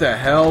 What the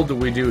hell do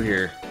we do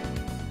here?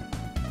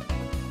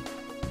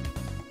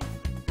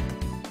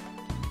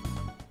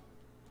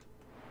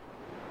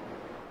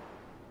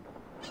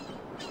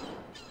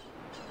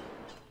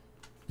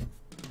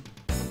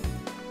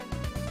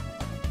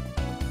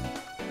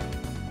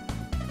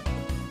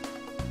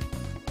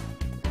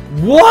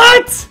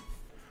 What?!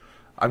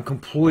 I'm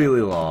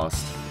completely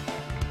lost.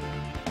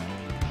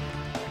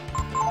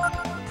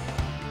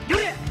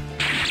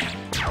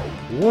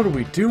 What are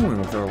we doing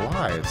with our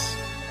lives?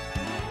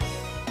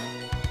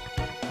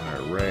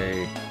 Alright,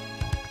 Ray.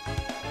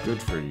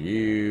 Good for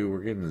you. We're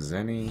getting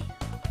Zenny.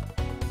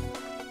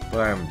 But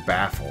I'm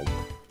baffled.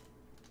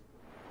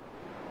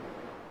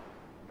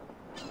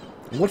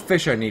 What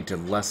fish I need to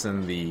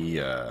lessen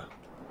the, I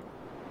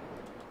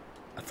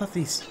thought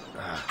these...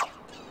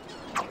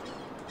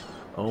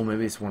 Oh,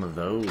 maybe it's one of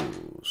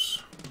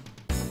those.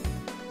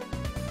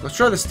 Let's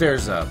try the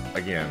stairs up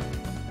again.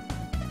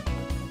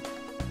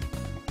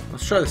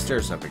 Let's try the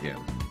stairs up again.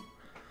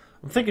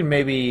 I'm thinking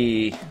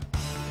maybe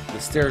the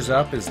stairs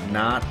up is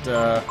not,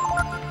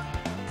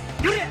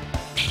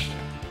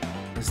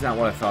 it's not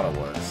what I thought it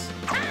was.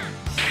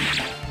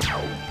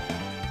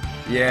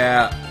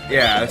 Yeah,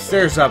 the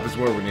stairs up is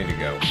where we need to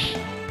go.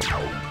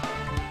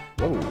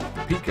 Whoa,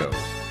 Pico.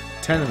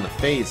 10 in the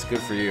face, good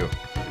for you.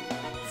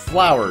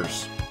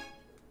 Flowers.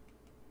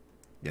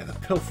 Yeah, the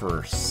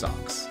pilferer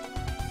sucks.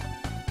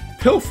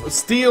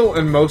 Steal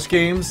in most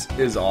games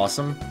is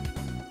awesome.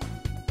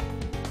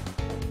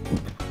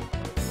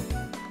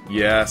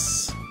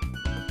 Yes.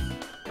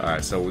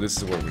 Alright, so this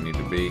is where we need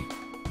to be.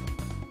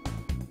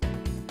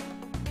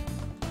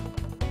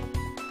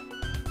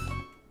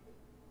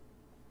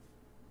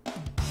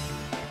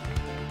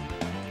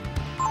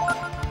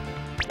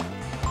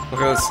 Look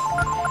at this.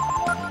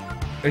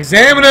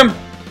 Examine him!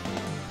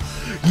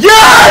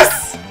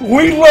 Yes!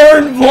 We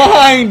learned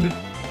blind!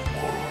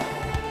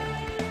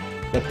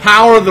 The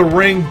power of the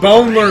ring,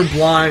 Bone learned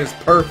blind is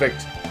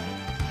perfect.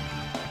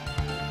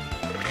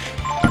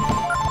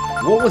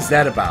 What was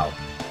that about?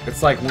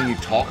 It's like when you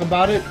talk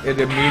about it, it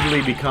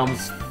immediately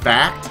becomes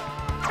fact.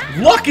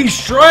 Lucky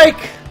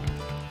Strike!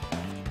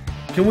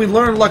 Can we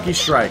learn Lucky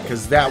Strike?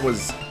 Because that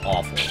was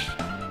awful.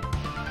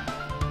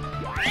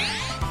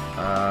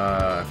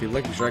 If he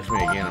Lucky Strikes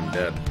me again, I'm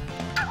dead.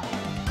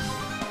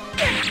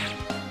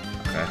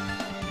 Okay.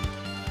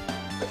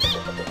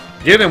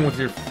 Get him with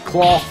your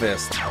claw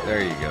fist.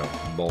 There you go,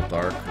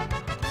 Boltark.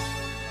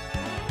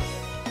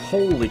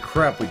 Holy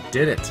crap, we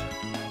did it.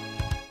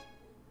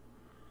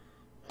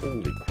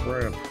 Holy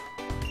crap.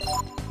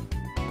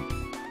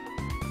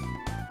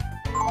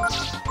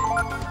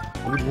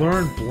 We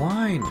learned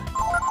blind.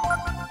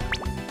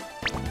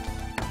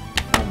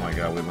 Oh my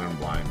god, we learned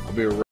blind. I'll be